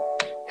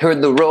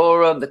 Heard the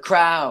roar of the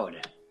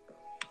crowd.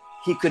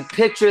 He could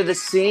picture the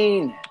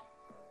scene.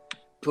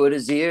 Put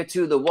his ear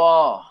to the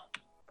wall.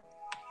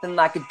 Then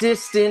like a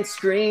distant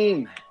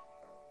scream,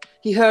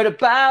 he heard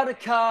about a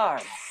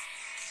card.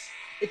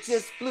 It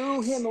just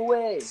blew him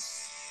away.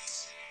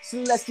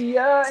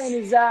 Celestia in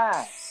his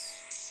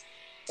eyes.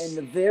 And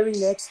the very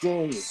next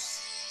day,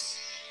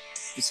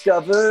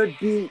 discovered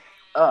beat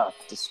up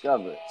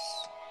discovers.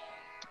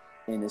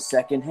 In a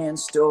secondhand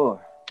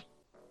store,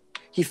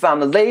 he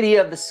found the Lady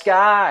of the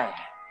Sky,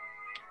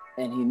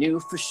 and he knew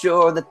for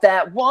sure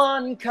that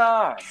one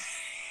card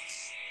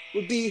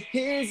would be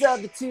his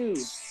of the two.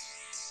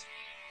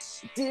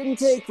 It didn't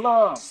take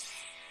long,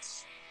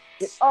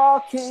 it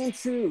all came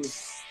true.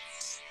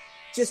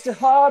 Just a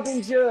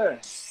harbinger,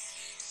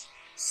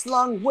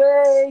 slung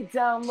way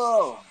down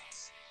low.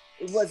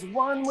 It was a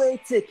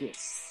one-way ticket,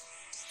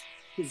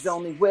 his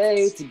only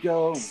way to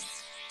go.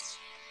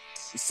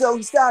 So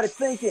he started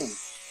thinking,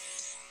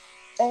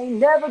 ain't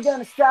never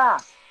gonna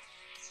stop.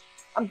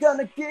 I'm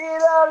gonna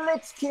get a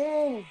Lich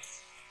King.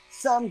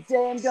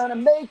 Someday I'm gonna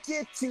make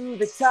it to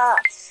the top.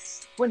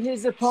 When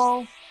his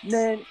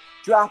opponent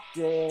dropped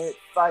it,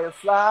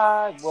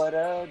 Firefly, what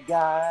a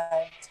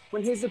guy.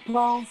 When his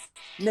opponent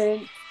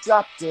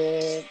dropped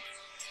it,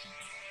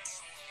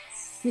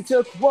 he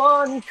took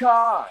one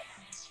card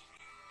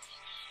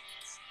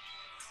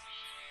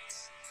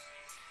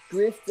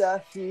Grift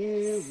a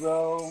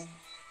hero.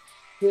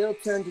 He'll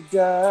turn to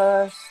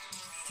dust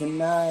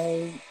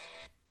tonight.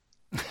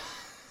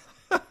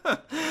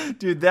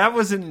 Dude, that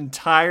was an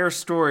entire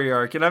story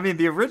arc. And I mean,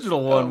 the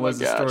original one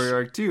was a story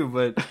arc too,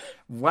 but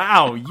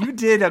wow, you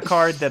did a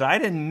card that I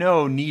didn't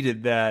know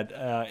needed that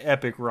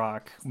epic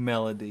rock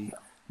medley.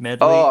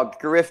 Oh,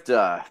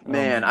 Grifta.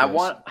 Man, I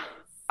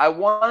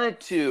wanted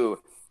to,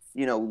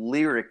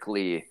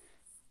 lyrically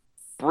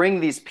bring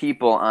these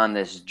people on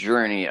this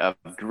journey of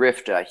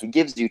Grifta. He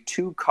gives you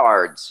 2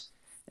 cards,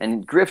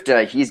 and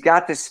Grifta, he's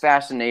got this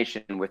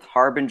fascination with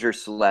Harbinger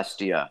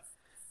Celestia,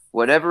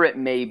 whatever it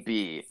may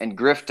be. And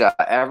Grifta,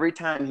 every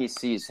time he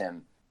sees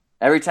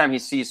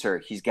her,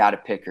 he's got to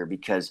pick her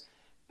because,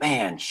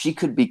 man, she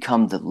could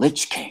become the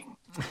Lich King.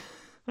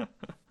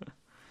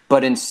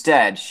 But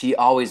instead, she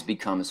always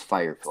becomes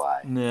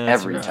Firefly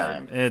every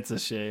time. It's a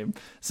shame.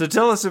 So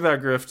tell us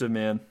about Grifta,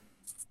 man.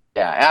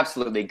 Yeah,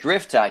 absolutely.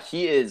 Grifta,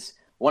 he is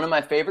one of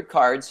my favorite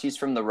cards. He's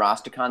from the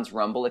Rostakon's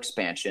Rumble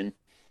expansion.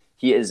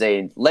 He is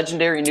a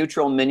legendary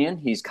neutral minion.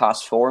 He's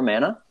cost 4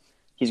 mana.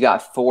 He's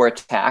got 4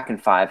 attack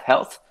and 5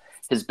 health.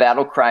 His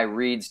battle cry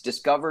reads,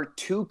 discover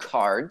 2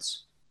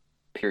 cards,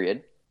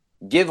 period.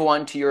 Give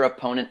 1 to your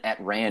opponent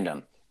at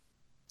random.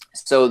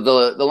 So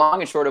the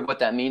long and short of what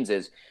that means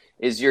is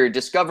you're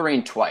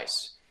discovering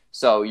twice.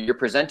 So you're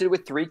presented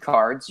with 3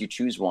 cards, you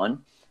choose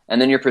 1,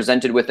 and then you're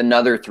presented with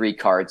another 3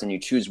 cards and you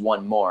choose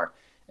 1 more.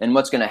 And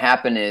what's going to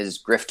happen is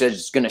Grifta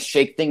is going to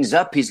shake things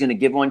up. He's going to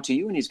give 1 to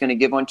you and he's going to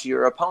give 1 to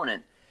your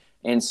opponent.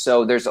 And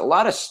so there's a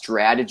lot of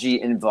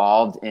strategy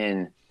involved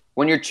in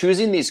when you're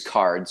choosing these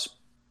cards,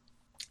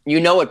 you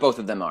know what both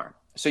of them are.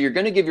 So you're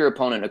going to give your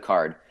opponent a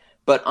card,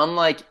 but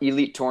unlike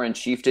Elite Tauren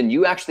Chieftain,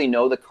 you actually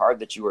know the card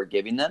that you are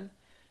giving them.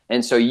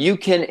 And so you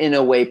can, in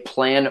a way,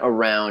 plan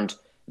around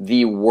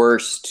the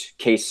worst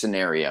case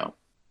scenario.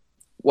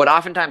 What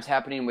oftentimes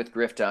happening with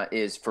Grifta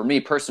is, for me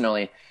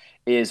personally,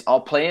 is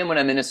I'll play him when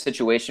I'm in a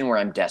situation where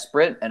I'm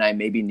desperate and I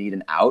maybe need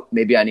an out.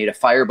 Maybe I need a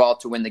fireball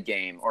to win the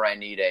game, or I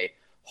need a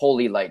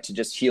holy light to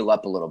just heal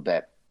up a little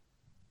bit.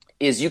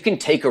 Is you can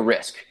take a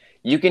risk.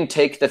 You can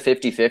take the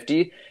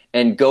 50-50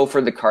 and go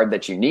for the card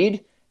that you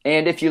need.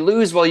 And if you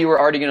lose, well, you were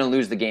already going to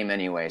lose the game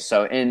anyway.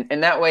 So in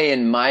that way,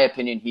 in my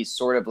opinion, he's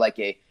sort of like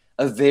a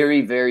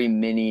very, very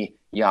mini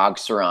Yogg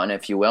Saron,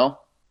 if you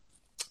will,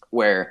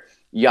 where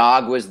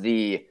Yogg was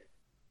the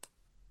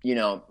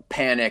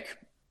panic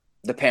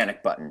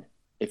button.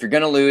 If you're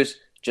going to lose,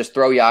 just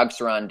throw Yogg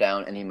Saron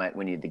down and he might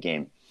win you the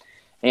game.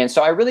 And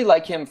so I really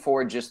like him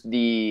for just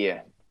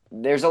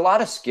there's a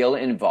lot of skill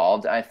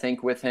involved, I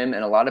think, with him.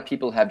 And a lot of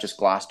people have just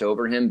glossed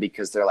over him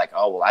because they're like,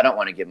 oh, well, I don't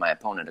want to give my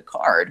opponent a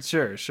card.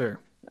 Sure.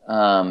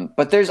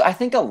 But there's, I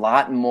think, a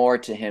lot more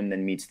to him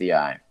than meets the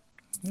eye.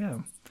 Yeah.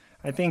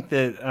 I think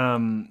that,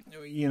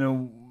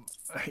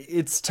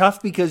 it's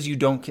tough because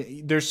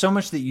there's so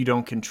much that you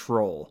don't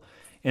control.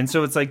 And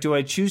so it's like, do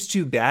I choose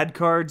 2 bad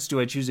cards?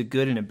 Do I choose a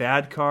good and a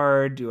bad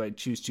card? Do I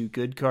choose 2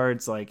 good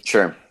cards?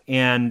 Sure.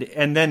 And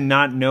then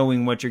not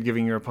knowing what you're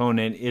giving your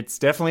opponent, it's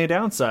definitely a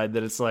downside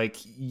that it's like,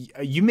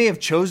 you may have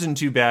chosen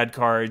 2 bad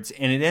cards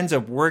and it ends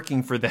up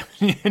working for them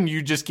and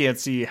you just can't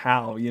see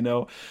how,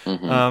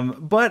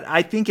 Mm-hmm. But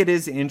I think it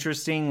is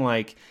interesting,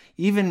 like,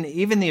 even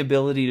the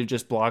ability to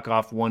just block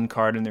off 1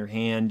 card in their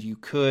hand, you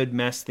could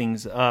mess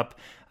things up.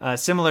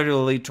 Similar to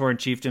Elite Tauren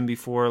Chieftain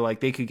before,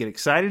 like they could get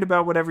excited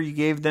about whatever you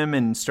gave them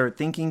and start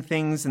thinking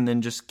things and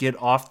then just get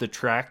off the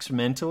tracks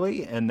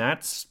mentally. And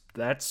that's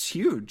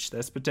huge.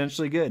 That's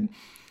potentially good.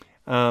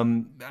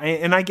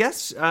 I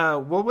guess,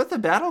 with the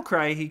battle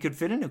cry, he could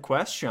fit into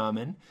Quest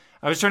Shaman.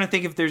 I was trying to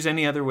think if there's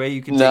any other way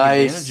you can take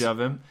advantage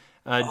of him.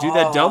 Do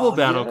that double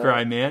battle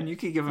cry, man. You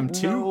could give him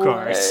 2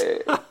 cards.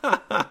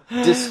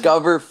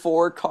 Discover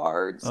 4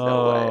 cards.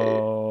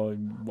 No way.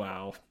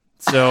 Wow.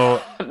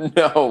 So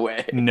no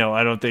way. No,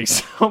 I don't think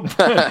so.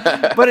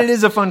 But it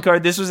is a fun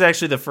card. This was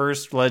actually the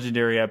first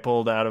legendary I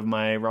pulled out of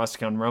my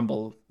Rosticon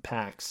Rumble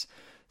packs.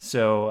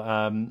 So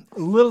a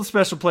little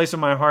special place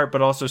in my heart,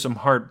 but also some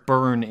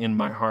heartburn in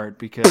my heart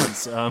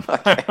because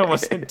I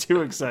wasn't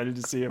too excited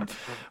to see him.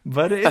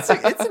 But it's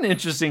an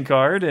interesting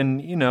card,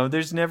 and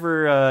there's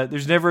never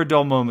a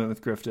dull moment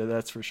with Grifta.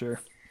 That's for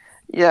sure.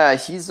 Yeah,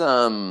 he's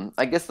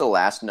I guess the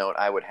last note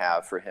I would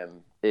have for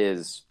him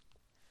is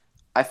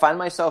I find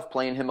myself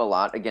playing him a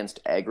lot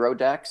against aggro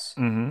decks.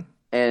 Mm-hmm.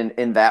 And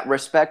in that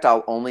respect,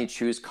 I'll only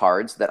choose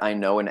cards that I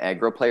know an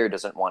aggro player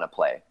doesn't want to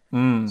play.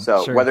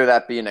 Sure. Whether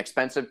that be an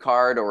expensive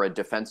card or a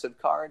defensive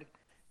card.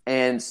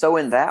 And so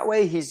in that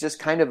way, he's just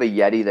kind of a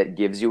Yeti that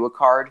gives you a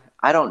card.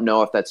 I don't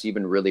know if that's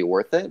even really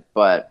worth it,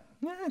 but...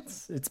 Yeah,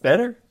 it's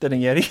better than a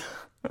Yeti.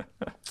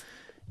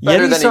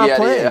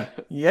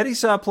 Yeti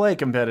saw play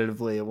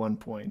competitively at one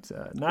point.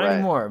 Not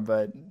anymore,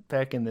 but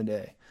back in the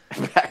day.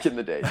 Back in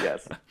the day,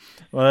 yes.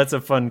 Well, that's a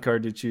fun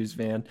card to choose,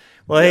 man.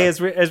 Well, hey, as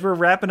we're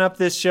wrapping up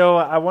this show,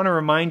 I want to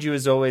remind you,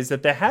 as always,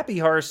 that the Happy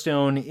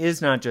Hearthstone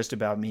is not just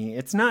about me.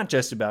 It's not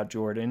just about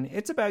Jordan.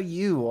 It's about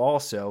you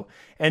also.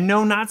 And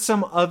no, not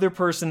some other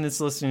person that's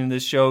listening to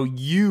this show.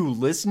 You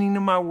listening to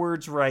my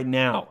words right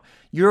now.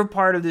 You're a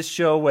part of this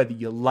show whether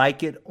you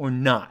like it or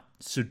not.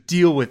 So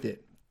deal with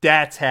it.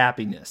 That's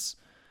happiness.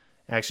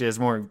 Actually, it's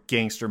more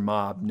gangster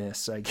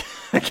mobness, I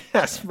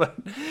guess. But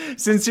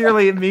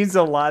sincerely, it means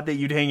a lot that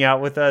you'd hang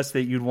out with us,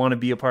 that you'd want to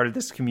be a part of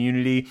this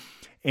community.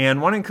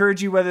 And want to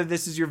encourage you, whether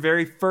this is your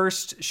very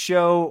first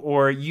show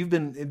or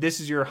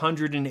this is your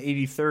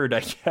 183rd,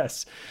 I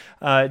guess.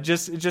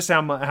 Just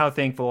how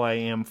thankful I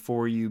am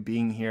for you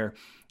being here.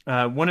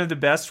 One of the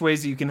best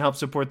ways that you can help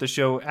support the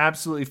show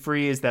absolutely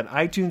free is that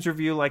iTunes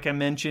review, like I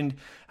mentioned.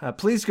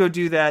 Please go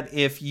do that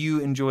if you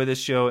enjoy this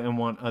show and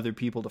want other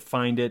people to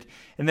find it.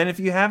 And then if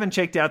you haven't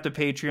checked out the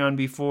Patreon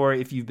before,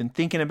 if you've been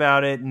thinking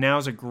about it,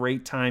 now's a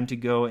great time to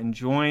go and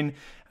join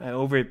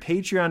over at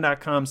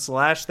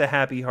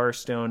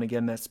patreon.com/thehappyhearthstone.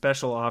 Again, that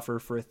special offer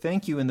for a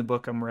thank you in the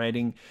book I'm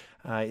writing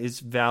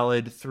is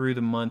valid through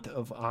the month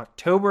of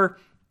October.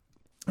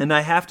 And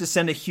I have to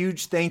send a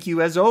huge thank you,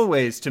 as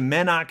always, to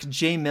Menach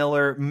J.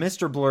 Miller,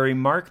 Mr. Blurry,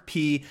 Mark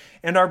P.,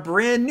 and our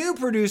brand new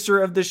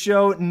producer of the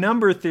show,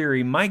 Number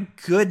Theory. My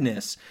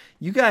goodness,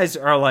 you guys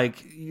are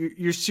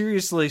you're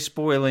seriously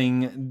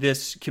spoiling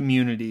this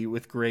community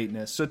with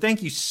greatness. So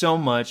thank you so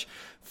much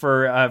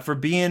for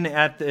being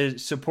at the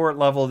support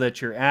level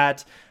that you're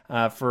at,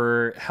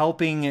 for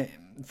helping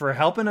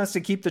us to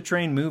keep the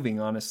train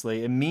moving,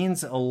 honestly. It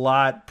means a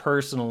lot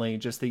personally,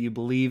 just that you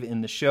believe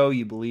in the show,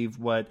 you believe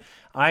what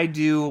I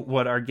do,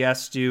 what our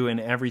guests do, and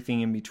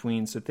everything in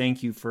between. So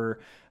thank you for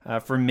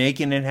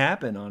making it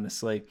happen,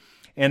 honestly.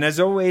 And as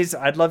always,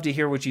 I'd love to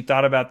hear what you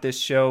thought about this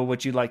show,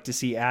 what you'd like to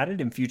see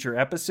added in future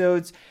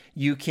episodes.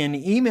 You can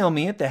email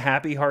me at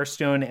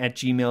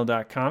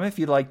thehappyhearthstone@gmail.com if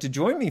you'd like to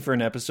join me for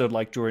an episode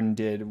like Jordan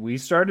did. We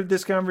started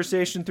this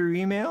conversation through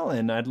email,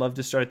 and I'd love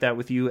to start that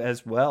with you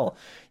as well.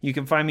 You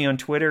can find me on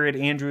Twitter at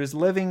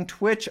AndrewIsLiving,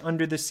 Twitch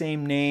under the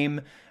same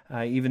name.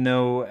 Even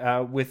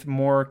though with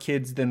more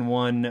kids than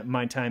one,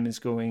 my time is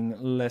going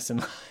less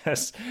and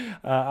less.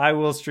 I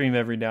will stream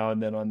every now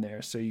and then on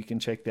there, so you can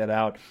check that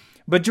out.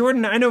 But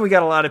Jordan, I know we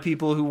got a lot of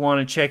people who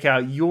want to check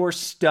out your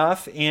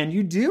stuff, and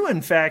you do,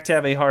 in fact,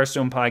 have a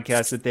Hearthstone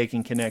podcast that they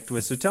can connect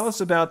with. So tell us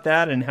about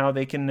that and how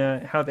they can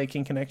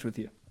connect with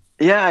you.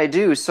 Yeah, I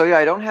do. So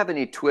I don't have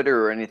any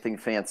Twitter or anything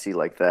fancy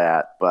like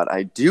that, but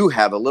I do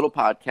have a little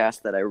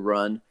podcast that I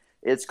run.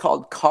 It's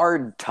called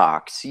Card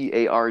Talk,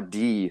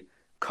 CARD.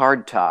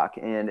 Card Talk,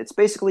 and it's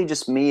basically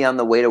just me on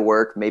the way to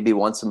work, maybe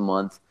once a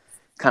month.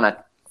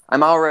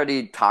 I'm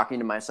already talking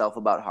to myself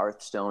about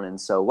Hearthstone, and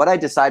so what I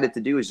decided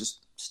to do is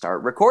just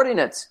start recording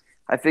it.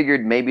 I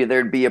figured maybe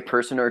there'd be a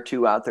person or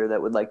two out there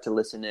that would like to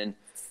listen in.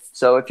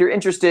 So if you're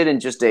interested in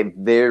just a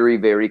very,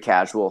 very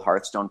casual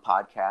Hearthstone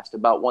podcast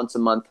about once a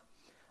month,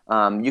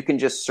 you can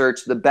just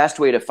search. The best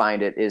way to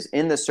find it is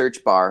in the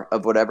search bar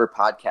of whatever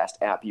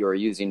podcast app you are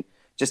using.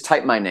 Just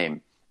type my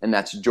name, and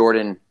that's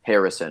Jordan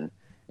Harrison.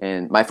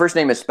 And my first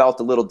name is spelt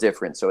a little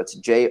different, so it's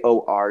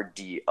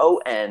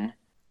Jordon,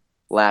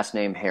 last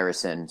name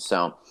Harrison.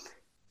 So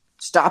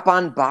stop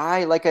on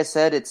by. Like I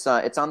said, it's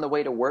on the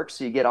way to work,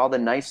 so you get all the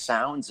nice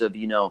sounds of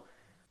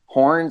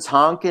horns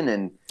honking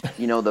and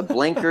the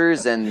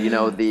blinkers and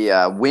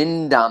the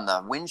wind on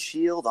the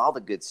windshield, all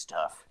the good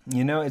stuff.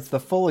 It's the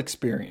full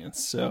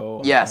experience.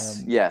 So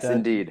yes,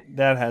 indeed,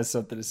 that has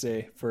something to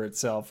say for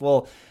itself.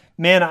 Well,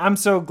 man, I'm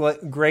so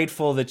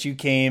grateful that you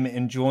came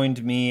and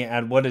joined me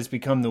at what has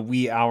become the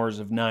wee hours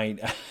of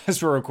night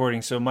as we're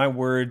recording. So my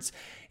words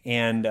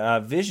and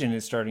vision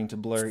is starting to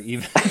blur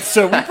even.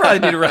 So we probably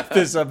need to wrap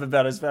this up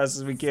about as fast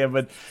as we can.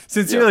 But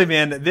sincerely,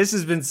 man, this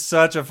has been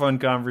such a fun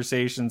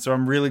conversation. So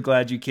I'm really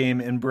glad you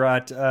came and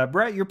brought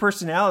your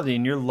personality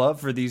and your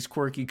love for these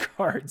quirky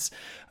cards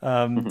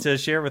to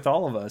share with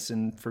all of us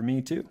and for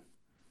me too.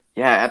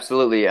 Yeah,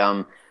 absolutely.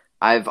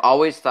 I've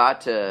always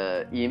thought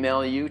to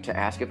email you to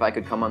ask if I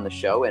could come on the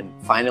show, and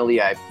finally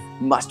I've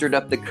mustered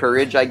up the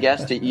courage, I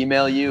guess, to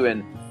email you,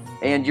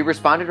 and you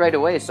responded right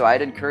away. So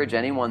I'd encourage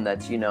anyone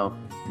that's,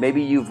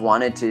 maybe you've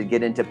wanted to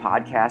get into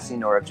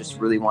podcasting or have just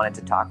really wanted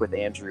to talk with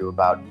Andrew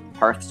about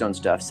Hearthstone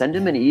stuff, send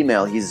him an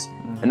email. He's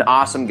an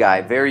awesome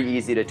guy, very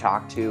easy to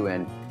talk to,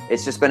 and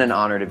it's just been an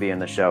honor to be on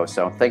the show.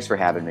 So thanks for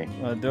having me.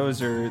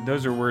 Those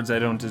are words I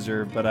don't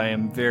deserve, but I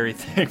am very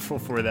thankful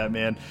for that,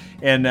 man.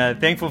 And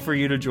thankful for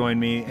you to join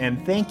me.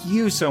 And thank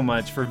you so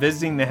much for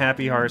visiting the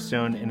Happy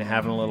Hearthstone and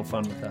having a little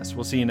fun with us.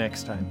 We'll see you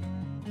next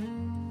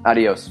time.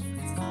 Adios.